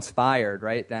feel inspired,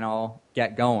 right, then I'll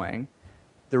get going.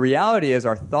 The reality is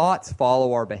our thoughts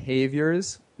follow our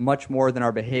behaviors much more than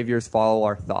our behaviors follow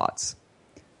our thoughts.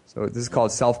 So this is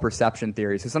called self-perception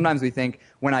theory. So sometimes we think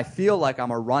when I feel like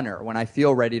I'm a runner, when I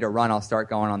feel ready to run, I'll start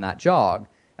going on that jog.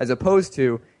 As opposed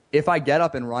to if I get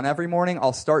up and run every morning,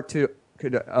 I'll start to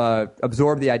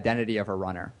absorb the identity of a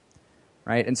runner,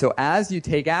 right? And so as you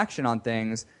take action on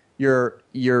things, your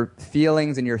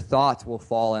feelings and your thoughts will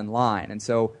fall in line. And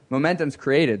so momentum's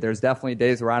created. There's definitely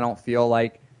days where I don't feel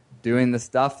like doing the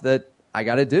stuff that I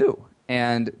got to do.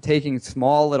 And taking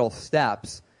small little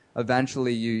steps,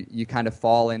 eventually you kind of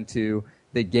fall into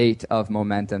the gate of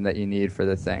momentum that you need for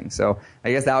the thing. So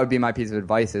I guess that would be my piece of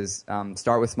advice is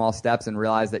start with small steps and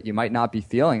realize that you might not be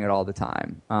feeling it all the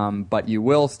time, but you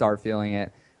will start feeling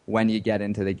it when you get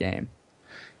into the game.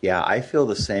 Yeah, I feel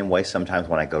the same way sometimes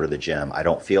when I go to the gym. I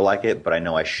don't feel like it, but I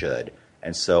know I should.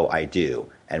 And so I do.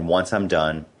 And once I'm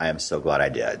done, I am so glad I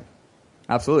did.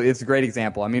 Absolutely. It's a great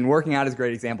example. I mean, working out is a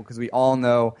great example because we all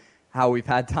know how we've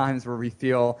had times where we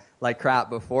feel like crap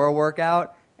before a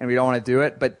workout and we don't want to do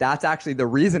it, but that's actually the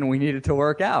reason we needed to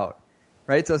work out,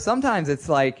 right? So sometimes it's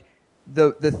like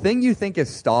the thing you think is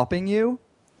stopping you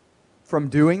from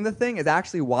doing the thing is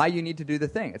actually why you need to do the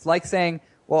thing. It's like saying,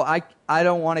 well, I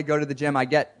don't want to go to the gym. I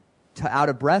get out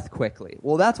of breath quickly.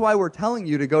 Well, that's why we're telling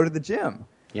you to go to the gym.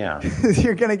 Yeah.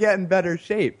 You're going to get in better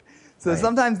shape. So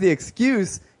sometimes the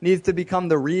excuse needs to become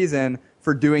the reason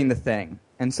for doing the thing.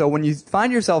 And so when you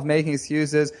find yourself making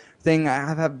excuses, I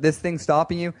have this thing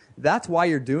stopping you, that's why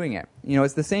you're doing it. You know,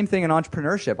 it's the same thing in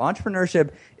entrepreneurship.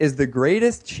 Entrepreneurship is the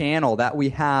greatest channel that we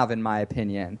have, in my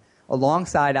opinion,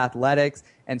 alongside athletics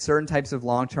and certain types of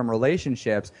long-term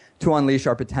relationships to unleash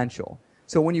our potential.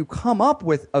 So when you come up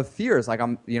with fears, like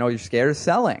you're scared of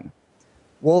selling,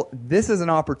 well, this is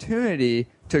an opportunity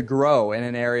to grow in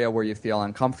an area where you feel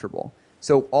uncomfortable.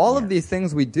 So all of these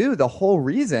things we do, the whole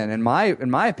reason, in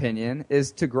my opinion,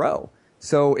 is to grow.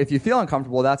 So if you feel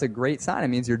uncomfortable, that's a great sign. It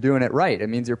means you're doing it right. It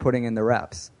means you're putting in the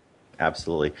reps.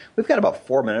 Absolutely. We've got about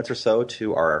 4 minutes or so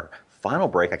to our final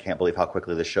break. I can't believe how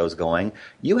quickly this show's going.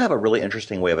 You have a really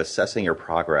interesting way of assessing your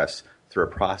progress through a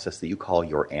process that you call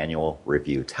your annual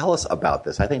review. Tell us about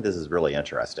this. I think this is really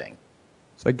interesting.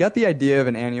 So I got the idea of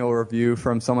an annual review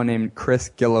from someone named Chris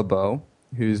Guillebeau,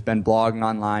 who's been blogging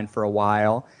online for a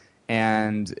while.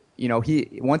 And,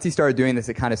 once he started doing this,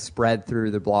 it kind of spread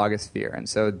through the blogosphere. And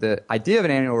so the idea of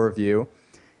an annual review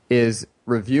is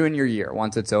reviewing your year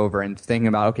once it's over and thinking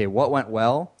about, okay, what went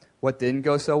well, what didn't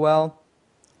go so well,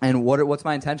 and what's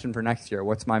my intention for next year?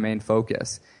 What's my main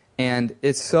focus? And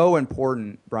it's so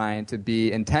important, Brian, to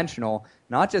be intentional,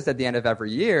 not just at the end of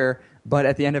every year, but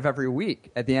at the end of every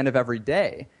week, at the end of every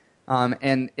day.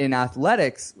 And in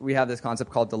athletics, we have this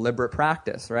concept called deliberate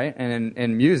practice, right? And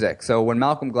in music. So when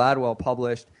Malcolm Gladwell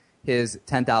published his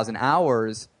 10,000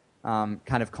 hours kind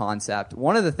of concept,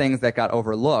 one of the things that got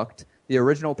overlooked, the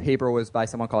original paper was by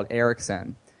someone called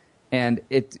Erickson. And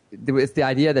it's the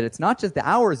idea that it's not just the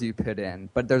hours you put in,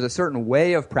 but there's a certain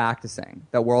way of practicing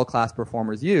that world-class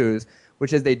performers use,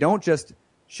 which is they don't just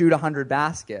shoot 100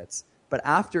 baskets, but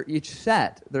after each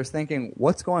set, they're thinking,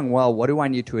 what's going well? What do I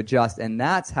need to adjust? And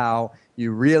that's how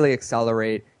you really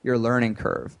accelerate your learning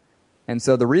curve. And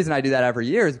so the reason I do that every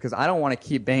year is because I don't want to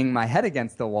keep banging my head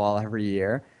against the wall every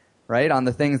year, right, on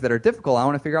the things that are difficult. I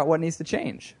want to figure out what needs to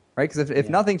change, right? Because if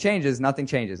nothing changes, nothing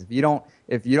changes. If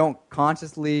you don't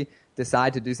consciously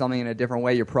decide to do something in a different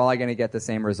way, you're probably going to get the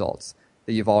same results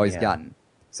that you've always gotten.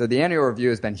 So the annual review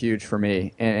has been huge for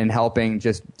me in helping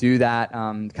just do that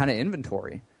kind of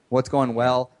inventory. What's going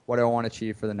well? What do I want to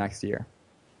achieve for the next year?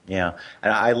 Yeah,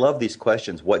 and I love these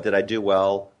questions. What did I do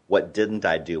well? What didn't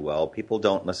I do well? People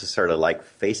don't necessarily like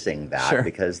facing that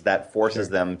because that forces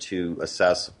them to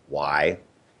assess why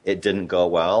it didn't go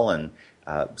well, and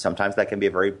sometimes that can be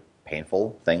a very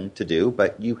painful thing to do,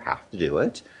 but you have to do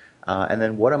it. And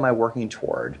then what am I working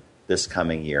toward this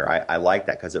coming year? I like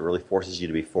that because it really forces you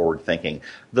to be forward thinking.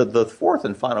 The fourth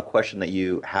and final question that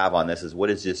you have on this is, what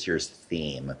is this year's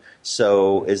theme?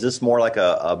 So is this more like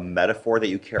a metaphor that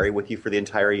you carry with you for the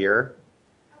entire year?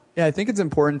 Yeah, I think it's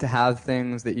important to have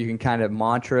things that you can kind of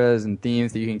mantras and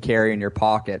themes that you can carry in your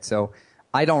pocket. So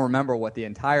I don't remember what the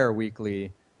entire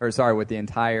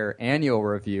annual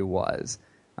review was,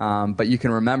 but you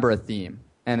can remember a theme.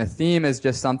 And a theme is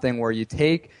just something where you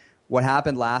take what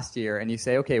happened last year and you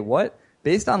say, okay,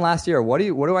 based on last year, what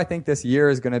do I think this year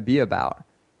is going to be about?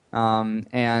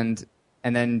 And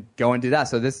then go and do that.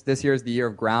 So this year is the year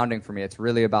of grounding for me. It's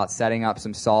really about setting up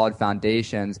some solid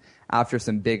foundations after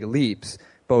some big leaps,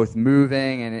 both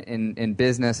moving and in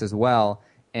business as well,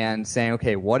 and saying,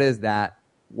 okay, what is that?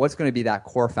 What's going to be that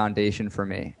core foundation for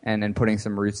me? And then putting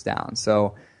some roots down.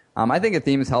 So I think a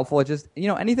theme is helpful. It's just,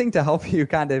 anything to help you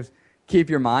kind of keep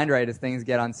your mind right as things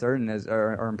get uncertain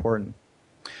are important.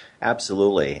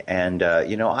 Absolutely. And,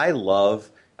 I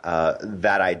love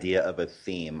that idea of a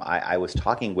theme. I was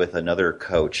talking with another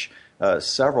coach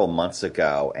several months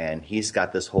ago, and he's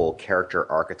got this whole character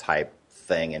archetype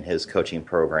thing in his coaching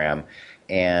program.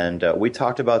 And we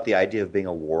talked about the idea of being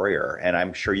a warrior. And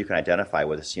I'm sure you can identify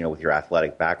with this, with your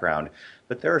athletic background.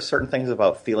 But there are certain things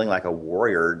about feeling like a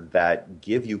warrior that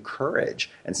give you courage.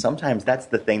 And sometimes that's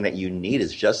the thing that you need,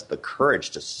 is just the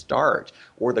courage to start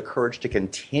or the courage to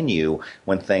continue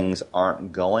when things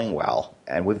aren't going well.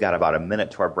 And we've got about a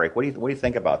minute to our break. What do you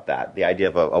think about that, the idea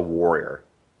of a warrior?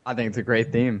 I think it's a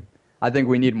great theme. I think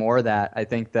we need more of that. I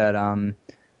think that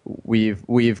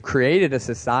we've created a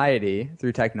society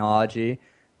through technology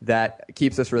that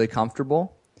keeps us really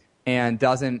comfortable. and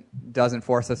doesn't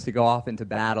force us to go off into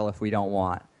battle if we don't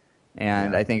want.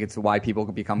 And I think it's why people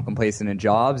can become complacent in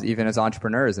jobs, even as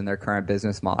entrepreneurs in their current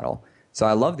business model. So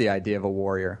I love the idea of a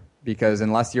warrior, because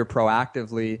unless you're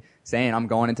proactively saying, I'm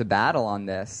going into battle on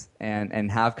this, and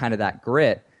have kind of that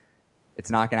grit, it's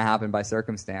not going to happen by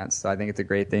circumstance. So I think it's a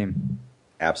great theme.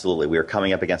 Absolutely. We are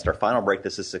coming up against our final break.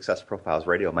 This is Success Profiles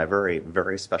Radio. My very,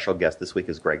 very special guest this week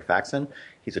is Greg Faxon.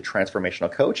 He's a transformational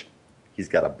coach. He's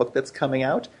got a book that's coming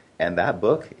out, and that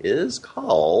book is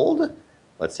called...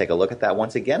 Let's take a look at that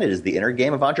once again. It is The Inner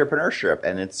Game of Entrepreneurship,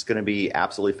 and it's going to be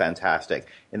absolutely fantastic.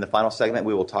 In the final segment,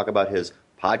 we will talk about his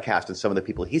podcast and some of the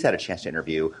people he's had a chance to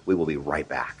interview. We will be right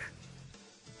back.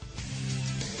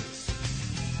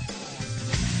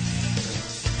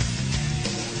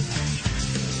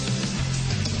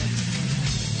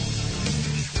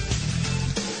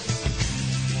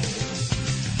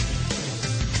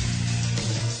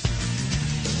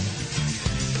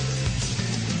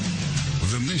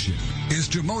 Is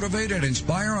to motivate and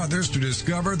inspire others to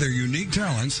discover their unique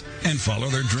talents and follow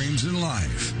their dreams in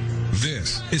life.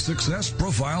 This is Success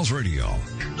Profiles Radio.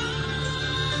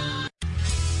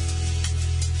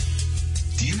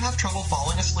 Do you have trouble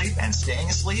falling asleep and staying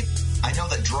asleep? I know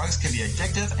that drugs can be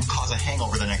addictive and cause a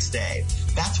hangover the next day.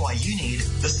 That's why you need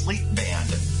the Sleep Band.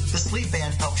 The Sleep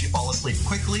Band helps you fall asleep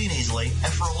quickly and easily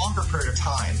and for a longer period of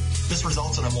time. This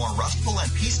results in a more restful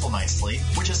and peaceful night's sleep,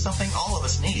 which is something all of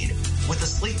us need. With the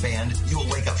Sleep Band, you will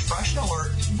wake up fresh and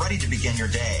alert, ready to begin your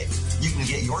day. You can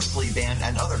get your Sleep Band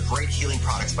and other great healing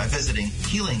products by visiting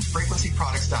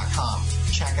healingfrequencyproducts.com.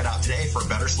 Check it out today for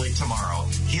better sleep tomorrow.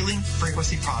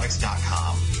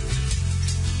 healingfrequencyproducts.com.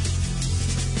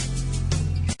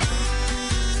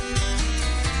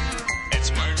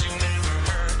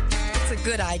 It's a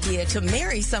good idea to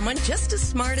marry someone just as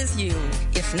smart as you,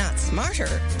 if not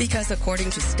smarter, because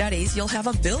according to studies, you'll have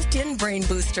a built-in brain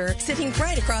booster sitting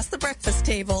right across the breakfast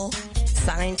table.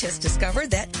 Scientists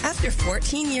discovered that after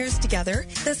 14 years together,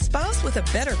 the spouse with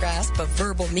a better grasp of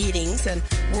verbal meanings and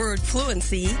word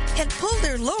fluency had pulled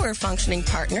their lower functioning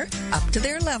partner up to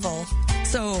their level.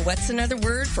 So what's another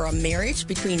word for a marriage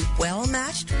between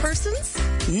well-matched persons?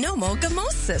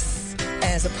 Nomogamosis.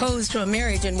 As opposed to a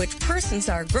marriage in which persons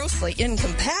are grossly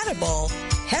incompatible,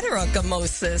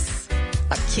 heterogamosis.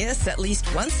 A kiss at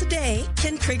least once a day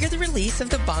can trigger the release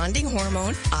of the bonding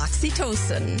hormone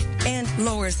oxytocin and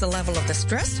lowers the level of the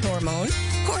stress hormone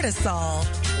cortisol.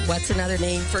 What's another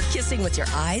name for kissing with your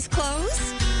eyes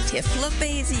closed?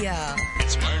 Typhlobasia.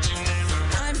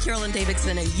 I'm Carolyn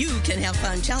Davidson, and you can have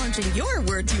fun challenging your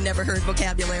words you never heard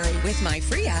vocabulary with my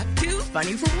free app, Too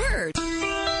Funny for Words.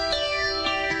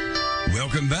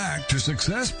 Welcome back to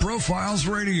Success Profiles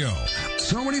Radio.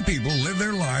 So many people live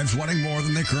their lives wanting more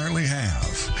than they currently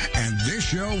have. And this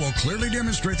show will clearly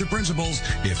demonstrate the principles,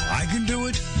 if I can do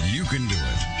it, you can do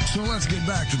it. So let's get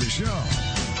back to the show.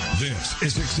 This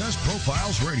is Success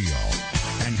Profiles Radio.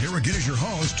 And here again is your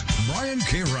host, Brian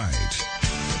K. Wright.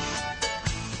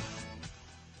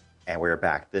 And we're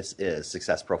back. This is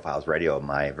Success Profiles Radio.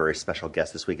 My very special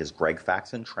guest this week is Greg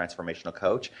Faxon, transformational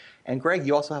coach. And Greg,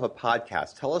 you also have a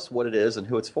podcast. Tell us what it is and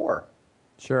who it's for.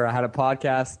 Sure. I had a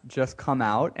podcast just come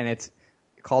out, and it's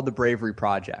called The Bravery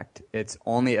Project. It's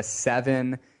only a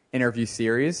 7-interview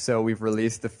series, so we've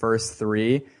released the first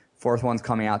 3. Fourth one's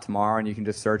coming out tomorrow, and you can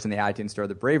just search in the iTunes store,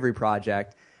 The Bravery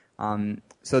Project.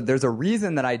 So there's a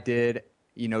reason that I did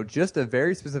just a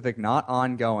very specific, not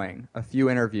ongoing, a few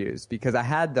interviews, because I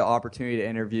had the opportunity to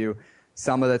interview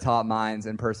some of the top minds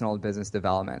in personal and business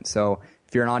development. So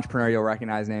if you're an entrepreneur, you'll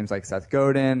recognize names like Seth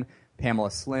Godin,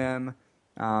 Pamela Slim,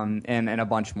 and a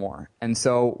bunch more. And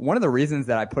so one of the reasons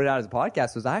that I put it out as a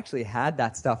podcast was I actually had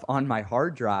that stuff on my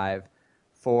hard drive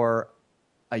for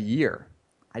a year.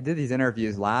 I did these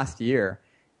interviews last year,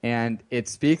 and it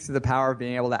speaks to the power of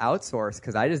being able to outsource,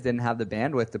 because I just didn't have the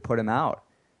bandwidth to put them out.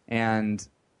 And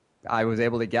I was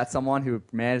able to get someone who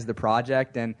managed the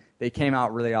project, and they came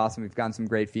out really awesome. We've gotten some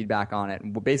great feedback on it.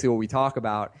 And basically what we talk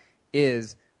about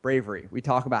is bravery. We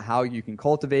talk about how you can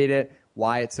cultivate it,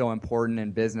 why it's so important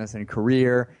in business and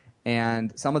career,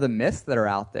 and some of the myths that are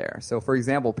out there. So, for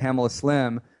example, Pamela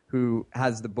Slim, who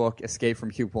has the book Escape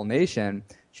from Cubicle Nation,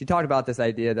 she talked about this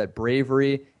idea that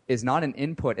bravery is not an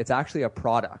input, it's actually a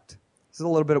product. This is a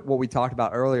little bit of what we talked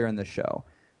about earlier in the show.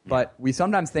 But we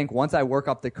sometimes think once I work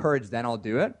up the courage, then I'll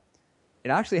do it. It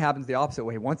actually happens the opposite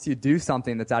way. Once you do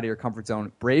something that's out of your comfort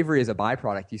zone, bravery is a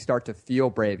byproduct. You start to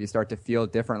feel brave. You start to feel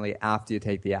differently after you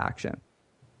take the action.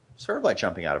 Sort of like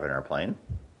jumping out of an airplane.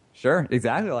 Sure,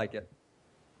 exactly like it.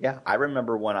 Yeah, I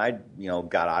remember when I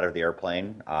got out of the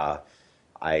airplane,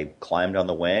 I climbed on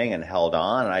the wing and held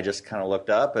on, and I just kind of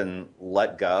looked up and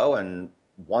let go and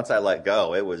once I let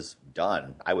go, it was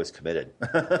done. I was committed.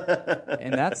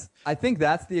 And I think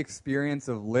that's the experience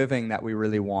of living that we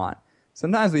really want.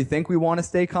 Sometimes we think we want to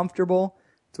stay comfortable.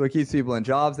 It's what keeps people in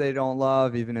jobs they don't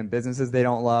love, even in businesses they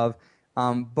don't love.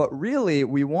 But really,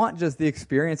 we want just the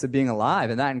experience of being alive,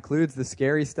 and that includes the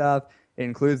scary stuff. It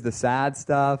includes the sad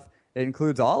stuff. It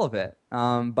includes all of it.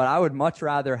 But I would much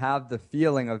rather have the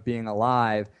feeling of being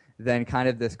alive than kind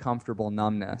of this comfortable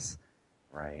numbness.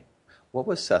 Right. What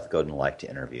was Seth Godin like to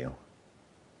interview?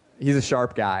 He's a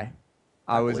sharp guy.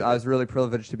 I was really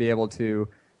privileged to be able to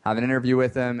have an interview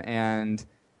with him, and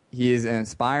he is an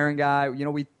inspiring guy. You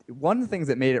know, one of the things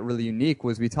that made it really unique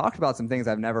was we talked about some things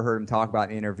I've never heard him talk about in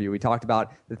the interview. We talked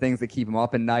about the things that keep him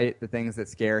up at night, the things that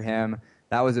scare him.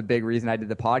 That was a big reason I did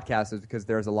the podcast, was because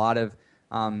there's a lot of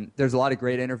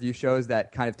great interview shows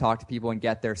that kind of talk to people and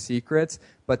get their secrets,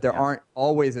 but there aren't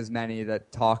always as many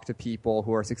that talk to people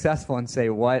who are successful and say,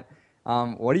 what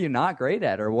are you not great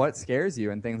at, or what scares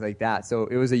you, and things like that. So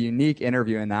it was a unique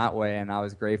interview in that way, and I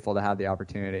was grateful to have the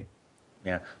opportunity.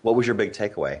 Yeah. What was your big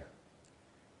takeaway?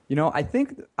 You know, I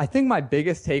think my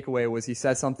biggest takeaway was he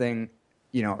said something,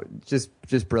 you know, just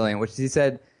brilliant, which he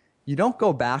said, you don't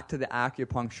go back to the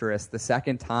acupuncturist the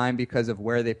second time because of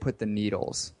where they put the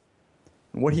needles.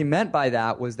 And what he meant by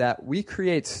that was that we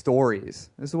create stories.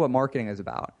 This is what marketing is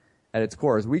about at its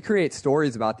core. Is we create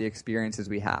stories about the experiences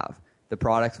we have, the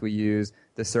products we use,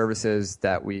 the services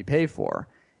that we pay for.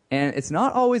 And it's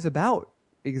not always about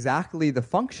exactly the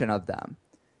function of them.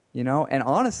 You know, and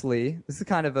honestly, this is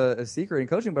kind of a secret in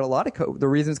coaching, but a lot of the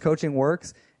reasons coaching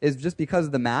works is just because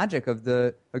of the magic of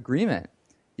the agreement.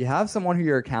 You have someone who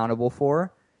you're accountable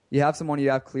for. You have someone you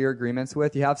have clear agreements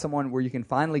with. You have someone where you can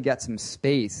finally get some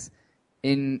space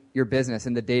in your business,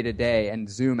 in the day-to-day, and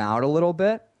zoom out a little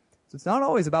bit. So it's not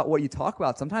always about what you talk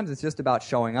about. Sometimes it's just about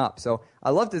showing up. So I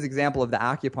love this example of the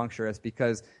acupuncturist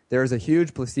because there's a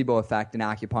huge placebo effect in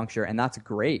acupuncture, and that's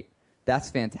great.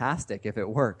 That's fantastic if it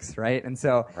works, right? And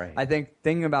so I think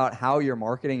thinking about how you're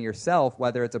marketing yourself,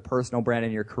 whether it's a personal brand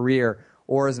in your career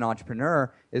or as an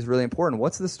entrepreneur, is really important.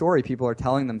 What's the story people are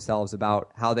telling themselves about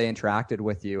how they interacted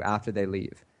with you after they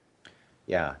leave?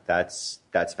 Yeah, that's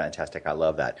fantastic. I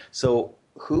love that. So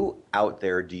who out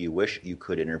there do you wish you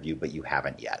could interview but you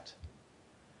haven't yet?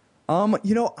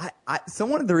 You know, so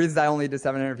one of the reasons I only did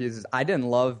 7 interviews is I didn't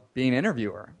love being an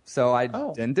interviewer, so I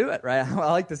didn't do it. Right?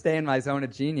 I like to stay in my zone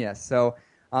of genius. So,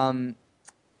 I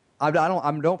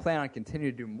don't plan on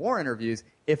continuing to do more interviews.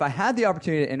 If I had the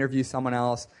opportunity to interview someone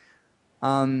else,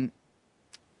 you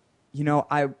know,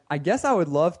 I guess I would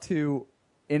love to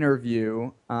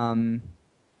interview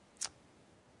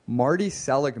Marty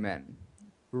Seligman,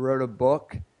 who wrote a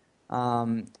book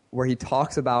where he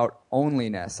talks about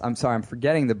onlyness. I'm sorry, I'm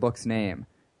forgetting the book's name.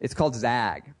 It's called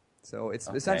Zag. So it's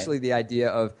essentially the idea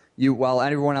of you, while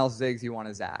everyone else zigs, you want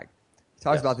to zag. He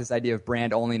talks about this idea of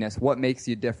brand onlyness, what makes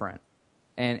you different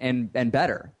and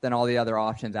better than all the other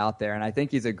options out there. And I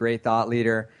think he's a great thought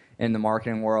leader in the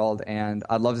marketing world, and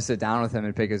I'd love to sit down with him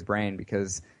and pick his brain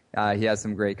because he has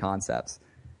some great concepts.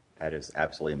 That is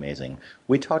absolutely amazing.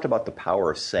 We talked about the power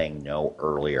of saying no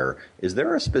earlier. Is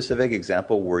there a specific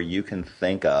example where you can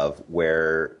think of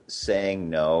where saying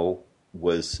no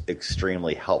was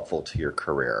extremely helpful to your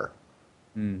career?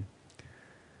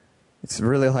 It's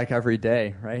really like every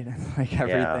day, right? Like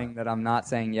everything that I'm not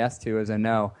saying yes to is a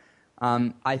no.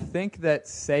 I think that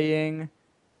saying,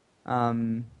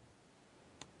 I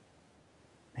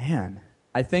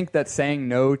think that saying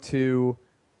no to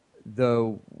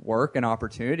the work and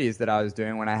opportunities that I was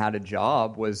doing when I had a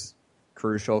job was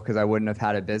crucial because I wouldn't have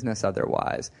had a business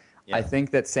otherwise. Yeah. I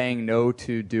think that saying no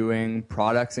to doing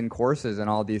products and courses and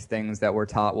all these things that we're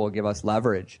taught will give us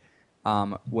leverage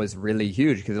was really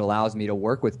huge because it allows me to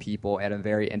work with people in a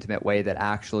very intimate way that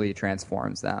actually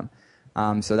transforms them.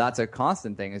 So that's a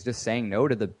constant thing, is just saying no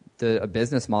to a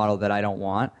business model that I don't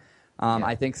want.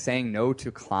 I think saying no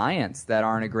to clients that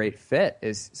aren't a great fit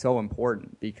is so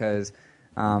important because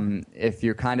if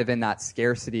you're kind of in that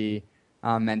scarcity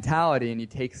mentality and you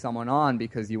take someone on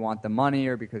because you want the money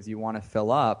or because you want to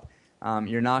fill up,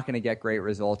 you're not going to get great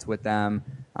results with them,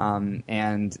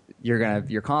 and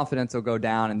your confidence will go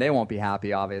down, and they won't be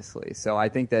happy, obviously. So I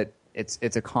think that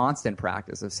it's a constant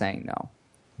practice of saying no.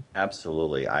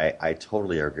 Absolutely, I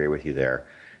totally agree with you there.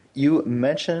 You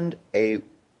mentioned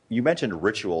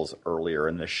rituals earlier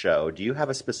in the show. Do you have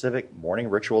a specific morning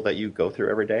ritual that you go through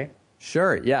every day?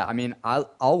 Sure, yeah. I mean,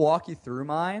 I'll walk you through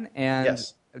mine, and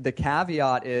the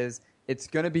caveat is it's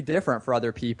going to be different for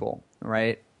other people,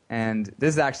 right? And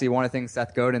this is actually one of the things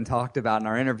Seth Godin talked about in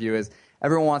our interview is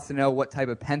everyone wants to know what type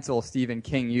of pencil Stephen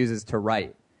King uses to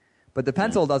write. But the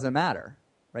pencil doesn't matter,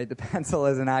 right? The pencil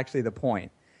isn't actually the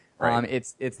point. Right.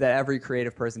 It's that every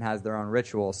creative person has their own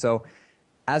ritual. So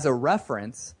as a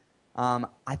reference,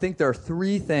 I think there are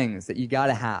 3 things that you got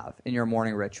to have in your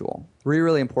morning ritual. 3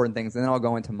 really important things, and then I'll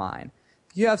go into mine.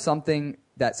 You have something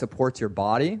that supports your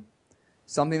body,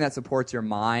 something that supports your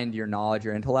mind, your knowledge,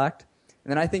 your intellect,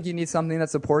 and then I think you need something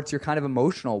that supports your kind of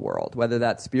emotional world, whether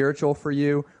that's spiritual for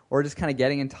you or just kind of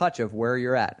getting in touch of where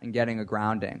you're at and getting a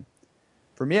grounding.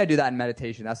 For me, I do that in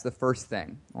meditation. That's the first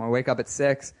thing. When I wake up at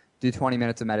 6, do 20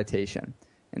 minutes of meditation.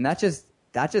 And that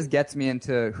just gets me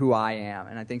into who I am.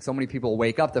 And I think so many people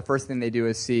wake up, the first thing they do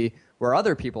is see where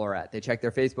other people are at. They check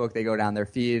their Facebook, they go down their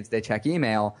feeds, they check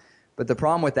email. But the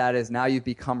problem with that is now you've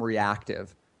become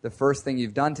reactive. The first thing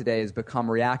you've done today is become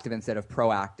reactive instead of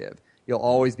proactive. You'll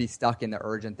always be stuck in the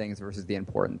urgent things versus the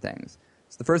important things.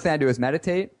 So the first thing I do is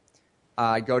meditate.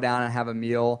 I go down and have a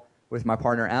meal with my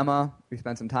partner, Emma. We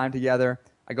spend some time together.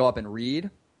 I go up and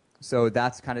read. So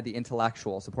that's kind of the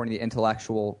intellectual, supporting the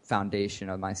intellectual foundation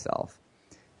of myself.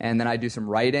 And then I do some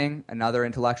writing, another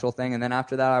intellectual thing. And then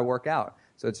after that, I work out.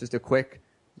 So it's just a quick,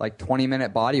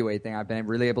 20-minute body weight thing. I've been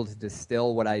really able to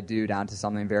distill what I do down to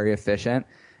something very efficient.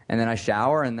 And then I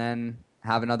shower and then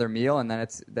have another meal, and then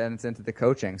it's into the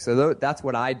coaching. So that's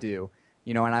what I do,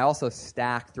 and I also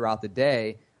stack throughout the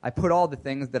day. I put all the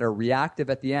things that are reactive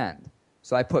at the end.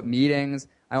 So I put meetings.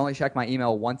 I only check my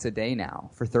email once a day now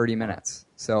for 30 minutes.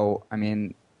 So I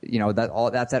mean,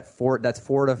 that's at 4 to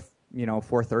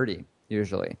 4:30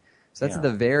 usually. So that's at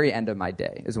the very end of my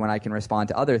day is when I can respond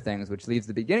to other things, which leaves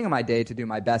the beginning of my day to do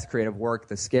my best creative work,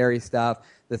 the scary stuff,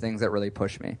 the things that really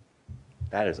push me.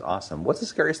 That is awesome. What's the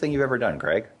scariest thing you've ever done,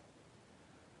 Greg?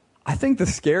 I think the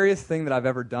scariest thing that I've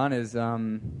ever done is,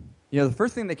 the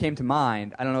first thing that came to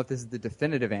mind, I don't know if this is the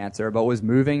definitive answer, but was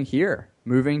moving here.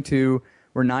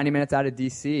 We're 90 minutes out of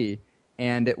D.C.,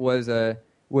 and it was a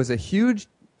huge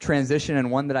transition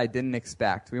and one that I didn't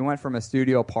expect. We went from a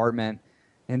studio apartment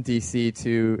in D.C.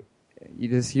 to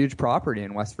this huge property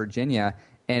in West Virginia,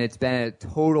 and it's been a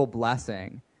total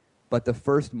blessing. But the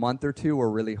first month or 2 were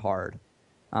really hard.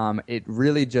 It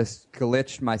really just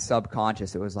glitched my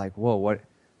subconscious. It was like, whoa,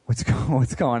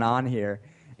 what's going on here?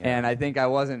 Yeah. And I think I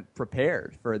wasn't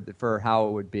prepared for how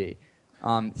it would be.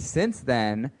 Since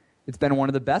then, it's been one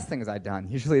of the best things I've done.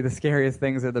 Usually the scariest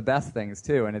things are the best things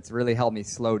too, and it's really helped me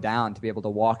slow down to be able to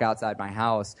walk outside my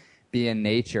house, be in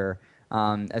nature.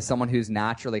 As someone who's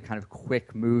naturally kind of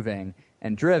quick moving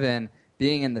and driven,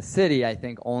 being in the city, I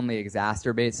think, only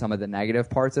exacerbates some of the negative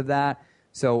parts of that.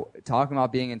 So talking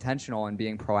about being intentional and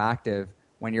being proactive,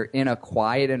 when you're in a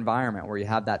quiet environment where you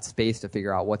have that space to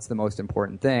figure out what's the most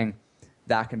important thing,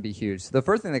 that can be huge. So the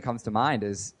first thing that comes to mind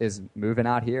is moving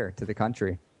out here to the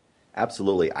country.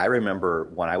 Absolutely. I remember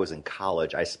when I was in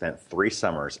college, I spent 3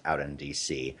 summers out in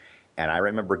D.C., and I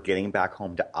remember getting back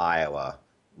home to Iowa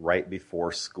right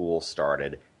before school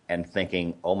started and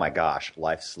thinking, oh my gosh,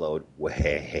 life slowed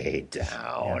way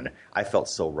down. Yeah. I felt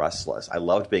so restless. I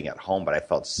loved being at home, but I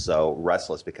felt so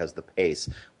restless because the pace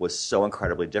was so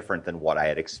incredibly different than what I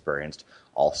had experienced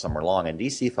all summer long. And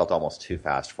DC felt almost too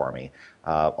fast for me.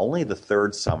 Only the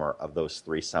 3rd summer of those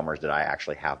 3 summers did I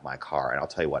actually have my car. And I'll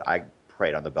tell you what, I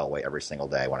prayed on the Beltway every single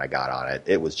day when I got on it.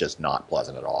 It was just not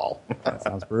pleasant at all. That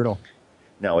sounds brutal.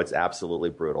 No, it's absolutely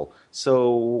brutal.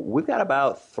 So we've got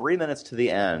about 3 minutes to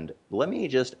the end. Let me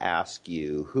just ask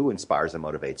you, who inspires and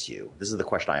motivates you? This is the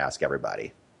question I ask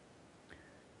everybody.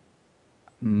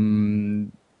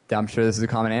 I'm sure this is a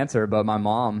common answer, but my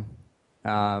mom,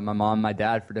 my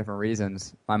dad for different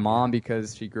reasons. My mom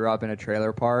because she grew up in a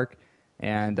trailer park,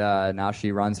 and now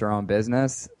she runs her own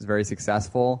business, is very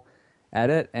successful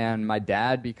at it. And my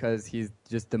dad because he's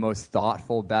just the most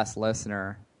thoughtful, best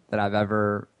listener that I've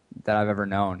ever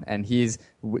known. And he's,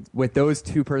 with those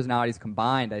 2 personalities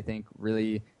combined, I think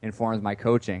really informs my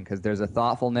coaching, because there's a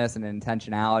thoughtfulness and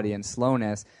intentionality and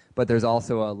slowness, but there's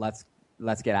also a let's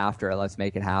get after it, let's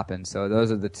make it happen. So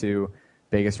those are the 2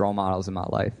 biggest role models in my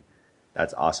life.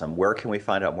 That's awesome. Where can we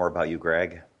find out more about you,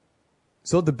 Greg?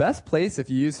 So the best place, if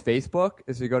you use Facebook,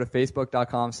 is to go to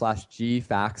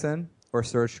facebook.com/gfaxon or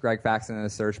search Greg Faxon in the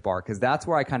search bar, because that's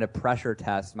where I kind of pressure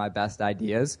test my best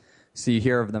ideas, so you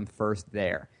hear of them first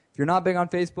there. If you're not big on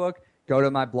Facebook, go to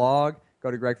my blog,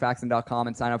 go to gregfaxon.com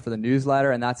and sign up for the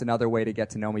newsletter, and that's another way to get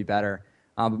to know me better.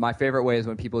 But my favorite way is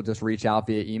when people just reach out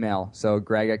via email. So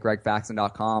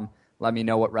greg@gregfaxon.com. Let me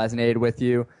know what resonated with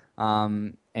you,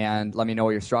 and let me know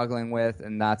what you're struggling with.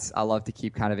 And I love to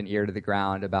keep kind of an ear to the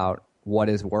ground about what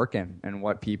is working and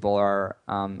what people are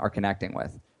connecting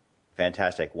with.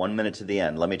 Fantastic. 1 minute to the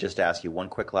end. Let me just ask you one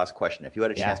quick last question. If you had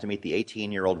a chance to meet the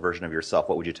 18-year-old version of yourself,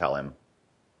 what would you tell him?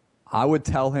 I would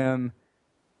tell him,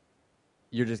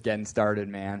 you're just getting started,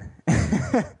 man.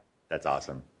 That's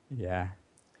awesome. Yeah.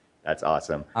 That's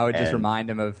awesome. I would just remind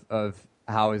him of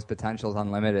how his potential is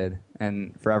unlimited.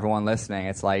 And for everyone listening,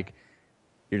 it's like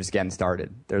you're just getting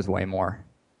started. There's way more.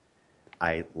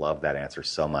 I love that answer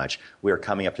so much. We are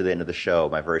coming up to the end of the show.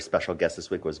 My very special guest this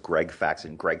week was Greg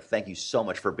Faxon. Greg, thank you so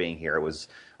much for being here. It was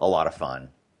a lot of fun.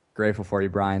 Grateful for you,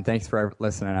 Brian. Thanks for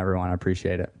listening, everyone. I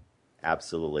appreciate it.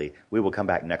 Absolutely. We will come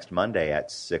back next Monday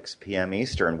at 6 p.m.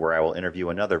 Eastern, where I will interview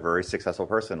another very successful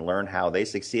person, learn how they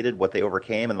succeeded, what they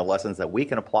overcame, and the lessons that we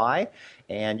can apply.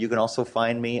 And you can also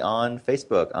find me on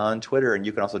Facebook, on Twitter, and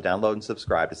you can also download and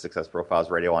subscribe to Success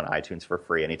Profiles Radio on iTunes for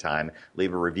free anytime.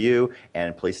 Leave a review,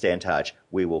 and please stay in touch.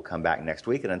 We will come back next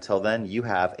week, and until then, you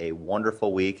have a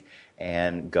wonderful week,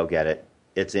 and go get it.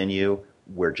 It's in you.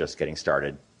 We're just getting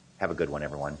started. Have a good one,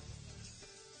 everyone.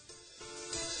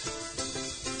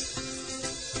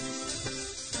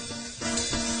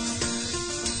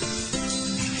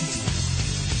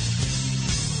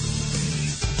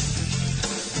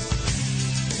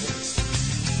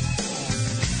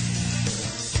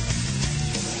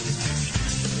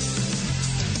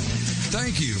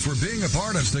 Thank you for being a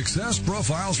part of Success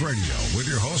Profiles Radio with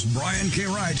your host, Brian K.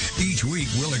 Wright. Each week,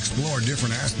 we'll explore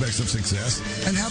different aspects of success and how